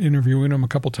enjoyed interviewing him a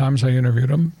couple times. I interviewed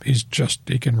him.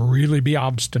 He can really be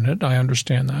obstinate. I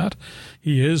understand that.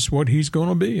 He is what he's going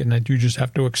to be, and that you just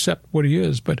have to accept what he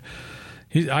is. But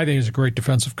I think he's a great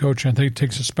defensive coach. And I think it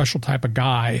takes a special type of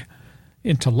guy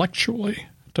intellectually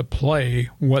to play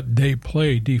what they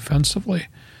play defensively.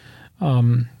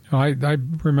 I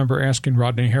remember asking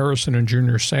Rodney Harrison and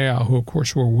Junior Seau, who, of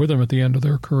course, were with him at the end of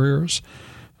their careers,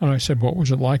 and I said, what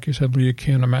was it like? He said, well, you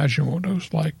can't imagine what it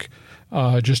was like.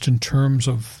 Just in terms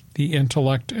of the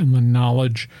intellect and the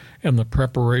knowledge and the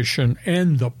preparation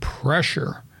and the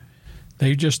pressure.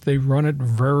 They run it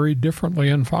very differently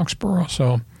in Foxborough.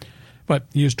 So, but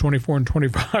he is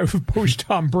 24-25 post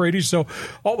Tom Brady. So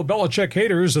all the Belichick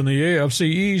haters in the AFC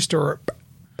East are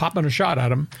popping a shot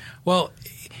at him. Well,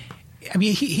 I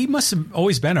mean, he must have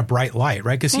always been a bright light,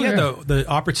 right? Because he had the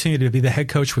opportunity to be the head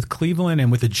coach with Cleveland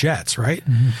and with the Jets, right?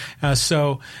 Mm-hmm.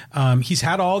 So he's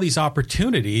had all these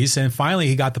opportunities, and finally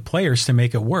he got the players to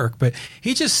make it work. But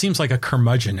he just seems like a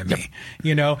curmudgeon to me,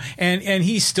 And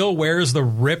he still wears the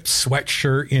ripped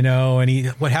sweatshirt, and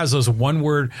he has those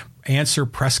one-word answer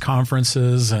press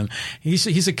conferences, and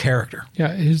he's a character.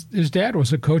 Yeah, his dad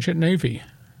was a coach at Navy,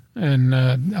 and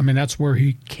that's where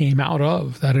he came out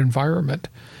of, that environment.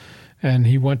 And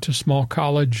he went to small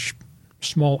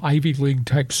Ivy League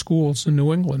type schools in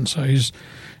New England. So he's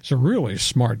a really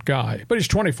smart guy. But he's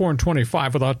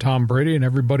 24-25 without Tom Brady, and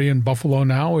everybody in Buffalo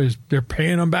now they're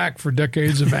paying him back for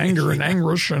decades of anger and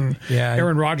anguish. And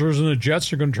Aaron Rodgers and the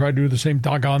Jets are going to try to do the same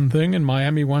doggone thing. And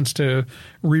Miami wants to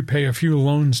repay a few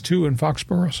loans too in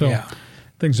Foxborough. So.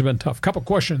 Things have been tough. Couple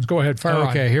questions. Go ahead. Fire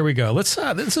Okay, here we go. Let's.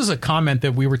 This is a comment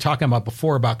that we were talking about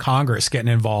before about Congress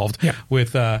getting involved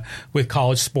with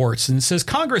college sports, and it says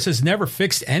Congress has never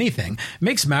fixed anything.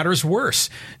 Makes matters worse.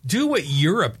 Do what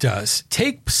Europe does.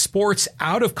 Take sports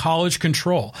out of college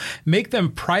control. Make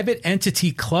them private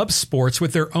entity club sports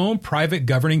with their own private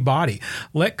governing body.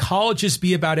 Let colleges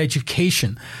be about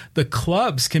education. The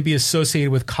clubs can be associated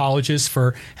with colleges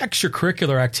for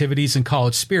extracurricular activities and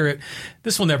college spirit.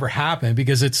 This will never happen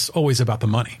because it's always about the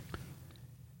money.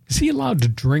 Is he allowed to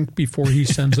drink before he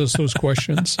sends us those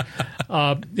questions?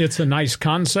 It's a nice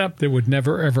concept. It would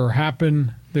never, ever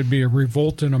happen. There'd be a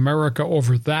revolt in America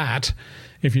over that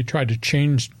if you tried to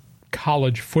change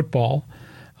college football.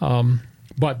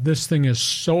 But this thing is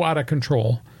so out of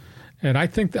control. And I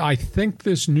think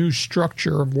this new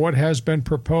structure of what has been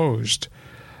proposed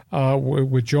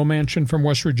with Joe Manchin from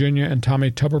West Virginia and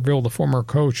Tommy Tuberville, the former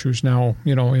coach, who's now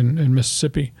in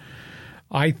Mississippi,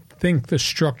 I think the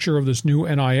structure of this new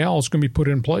NIL is going to be put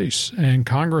in place, and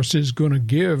Congress is going to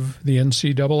give the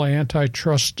NCAA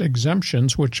antitrust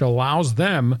exemptions, which allows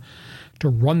them to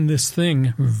run this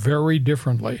thing very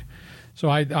differently. So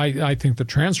I think the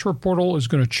transfer portal is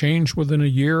going to change within a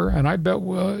year, and I bet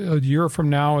a year from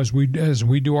now, as we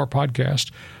do our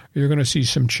podcast, you're going to see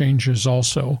some changes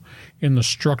also in the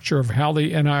structure of how the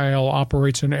NIL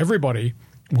operates, and everybody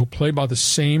will play by the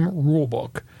same rule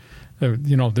book.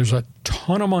 There's a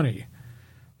ton of money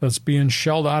that's being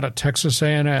shelled out at Texas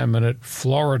A&M and at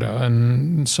Florida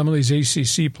and some of these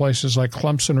ACC places like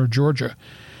Clemson or Georgia.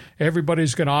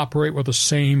 Everybody's going to operate with the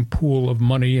same pool of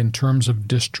money in terms of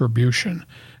distribution,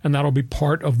 and that'll be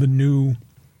part of the new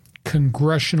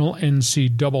congressional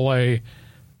NCAA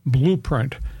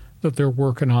blueprint that they're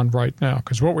working on right now.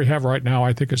 Because what we have right now,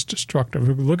 I think, is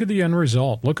destructive. Look at the end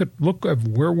result. Look at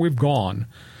where we've gone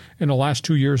in the last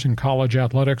 2 years in college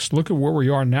athletics. Look at where we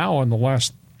are now in the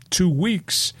last 2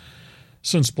 weeks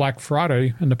since Black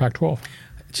Friday in the Pac-12.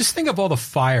 just think of all the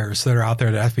fires that are out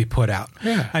there that have to be put out.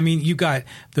 Yeah. I mean, you've got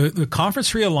the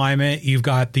conference realignment, you've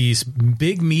got these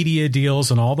big media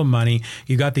deals and all the money,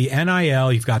 you've got the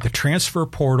NIL, you've got the transfer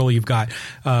portal, you've got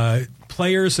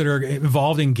players that are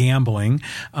involved in gambling.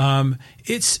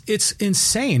 It's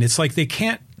insane. It's like they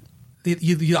can't.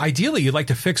 Ideally, you'd like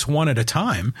to fix one at a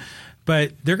time,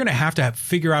 but they're going to have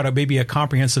figure out maybe a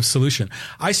comprehensive solution.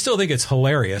 I still think it's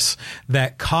hilarious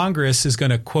that Congress is going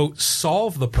to, quote,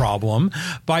 solve the problem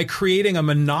by creating a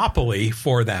monopoly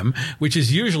for them, which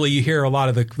is usually you hear a lot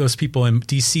of those people in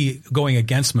D.C. going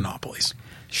against monopolies.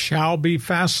 Shall be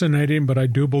fascinating, but I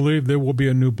do believe there will be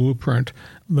a new blueprint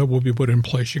that will be put in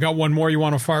place. You got one more you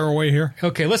want to fire away here?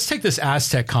 Okay, let's take this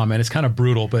Aztec comment. It's kind of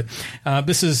brutal, but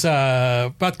this is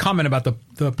about comment about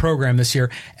the program this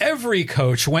year. Every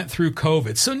coach went through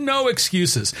COVID, so no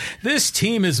excuses. This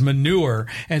team is manure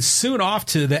and soon off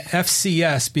to the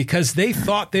FCS because they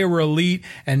thought they were elite,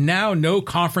 and now no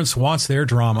conference wants their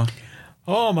drama.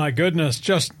 Oh, my goodness.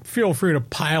 Just feel free to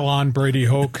pile on Brady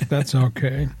Hoke. That's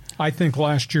okay. I think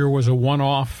last year was a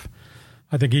one-off.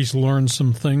 I think he's learned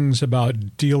some things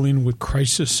about dealing with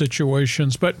crisis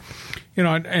situations. But, you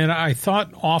know, and I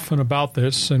thought often about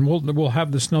this, and we'll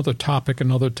have this another topic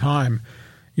another time.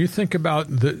 You think about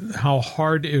how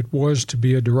hard it was to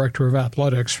be a director of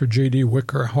athletics for J.D.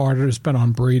 Wicker, how hard it has been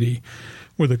on Brady.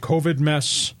 With the COVID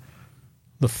mess,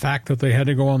 the fact that they had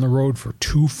to go on the road for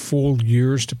 2 full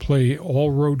years to play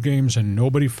all road games and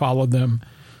nobody followed them.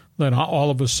 Then all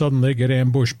of a sudden they get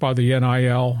ambushed by the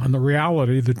NIL. And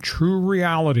the true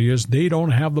reality is they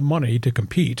don't have the money to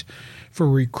compete for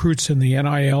recruits in the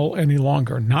NIL any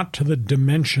longer, not to the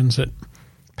dimensions that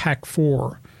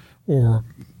Pac-4 or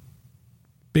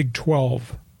Big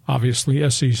 12, obviously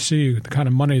SEC, the kind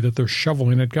of money that they're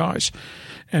shoveling at guys.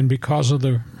 And because of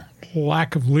the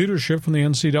lack of leadership from the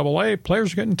NCAA,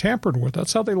 players are getting tampered with.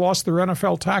 That's how they lost their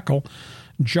NFL tackle,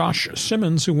 Josh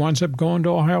Simmons, who winds up going to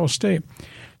Ohio State.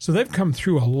 So they've come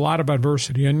through a lot of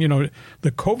adversity. And, you know,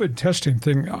 the COVID testing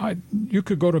thing, you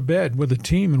could go to bed with a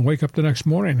team and wake up the next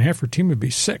morning and half your team would be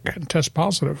sick and test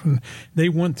positive. And they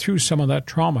went through some of that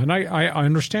trauma. And I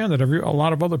understand that a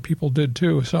lot of other people did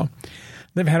too. So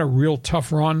they've had a real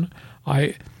tough run.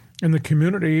 And the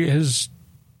community has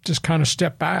just kind of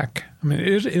stepped back. I mean,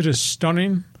 it is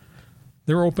stunning.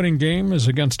 Their opening game is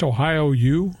against Ohio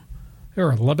U. There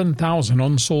are 11,000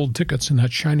 unsold tickets in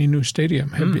that shiny new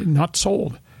stadium, have been not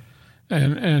sold.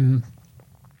 And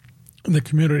the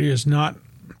community has not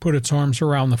put its arms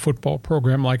around the football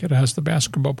program like it has the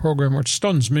basketball program, which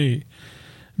stuns me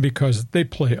because they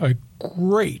play a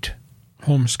great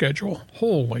home schedule.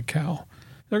 Holy cow.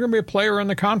 They're going to be a player in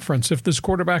the conference if this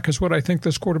quarterback is what I think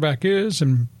this quarterback is,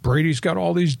 and Brady's got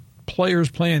all these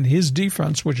players playing his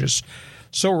defense, which is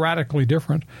so radically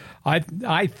different.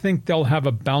 I think they'll have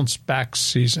a bounce-back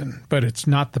season, but it's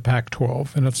not the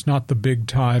Pac-12, and it's not the big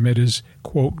time. It is,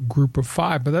 quote, group of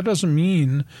 5. But that doesn't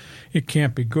mean it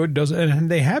can't be good, does it? And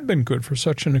they have been good for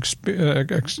such an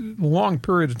long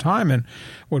period of time. And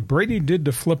what Brady did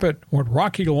to flip it, what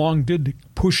Rocky Long did to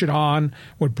push it on,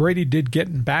 what Brady did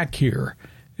getting back here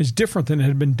is different than it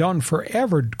had been done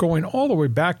forever, going all the way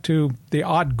back to the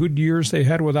odd good years they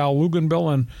had with Al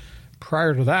Luginbill, and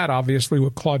prior to that, obviously,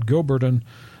 with Claude Gilbert and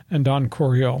Don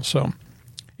Coryell. So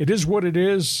it is what it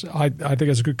is. I think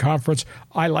it's a good conference.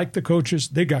 I like the coaches.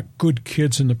 They got good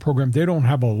kids in the program. They don't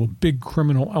have a big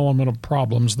criminal element of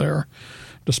problems there,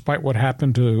 despite what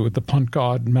happened to the punt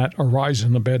god, Matt Arise,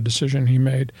 and the bad decision he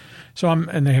made.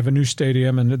 And they have a new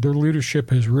stadium, and their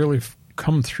leadership has really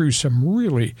come through some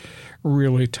really,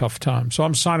 really tough times. So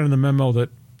I'm signing the memo that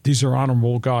these are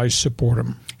honorable guys, support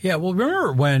them. Yeah, well,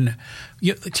 remember when,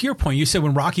 to your point, you said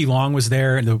when Rocky Long was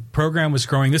there and the program was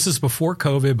growing, this is before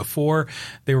COVID, before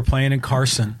they were playing in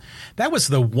Carson. That was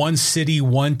the one city,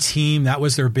 one team. That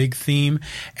was their big theme.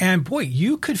 And boy,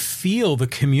 you could feel the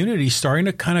community starting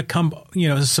to kind of come,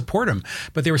 to support them.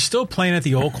 But they were still playing at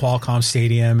the old Qualcomm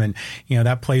Stadium. And,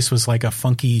 that place was like a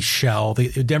funky shell.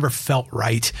 It never felt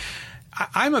right.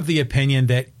 I'm of the opinion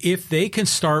that if they can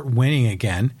start winning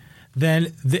again,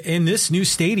 then in this new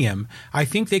stadium, I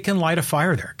think they can light a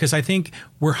fire there, because I think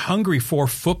we're hungry for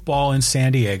football in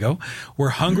San Diego. We're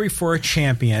hungry for a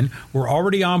champion. We're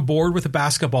already on board with the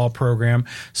basketball program.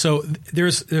 So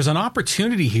there's an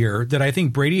opportunity here that I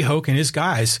think Brady Hoke and his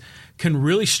guys can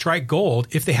really strike gold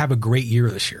if they have a great year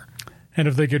this year. And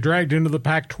if they get dragged into the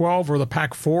Pac-12 or the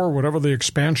Pac-4, whatever the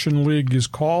expansion league is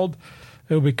called,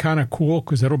 it'll be kind of cool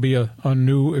because that'll be a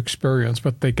new experience.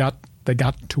 But they got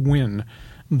to win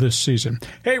this season.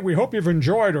 Hey, we hope you've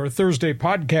enjoyed our Thursday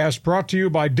podcast brought to you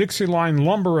by Dixie Line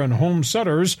Lumber and Home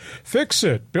Centers. Fix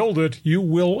it, build it, you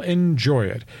will enjoy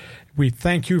it. We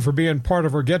thank you for being part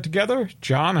of our get-together.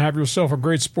 John, have yourself a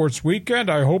great sports weekend.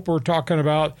 I hope we're talking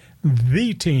about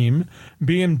the team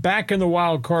being back in the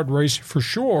wild card race for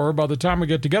sure by the time we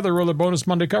get together with the Bonus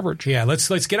Monday coverage. Yeah,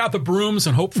 let's get out the brooms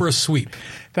and hope for a sweep.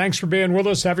 Thanks for being with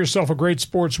us. Have yourself a great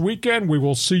sports weekend. We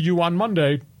will see you on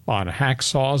Monday on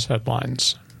Hacksaw's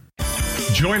Headlines.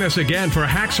 Join us again for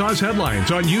Hacksaw's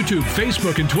Headlines on YouTube,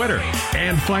 Facebook, and Twitter.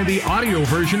 And find the audio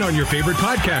version on your favorite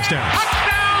podcast app.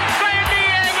 Touchdown,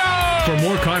 San Diego! For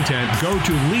more content, go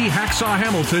to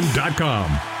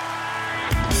LeeHacksawHamilton.com.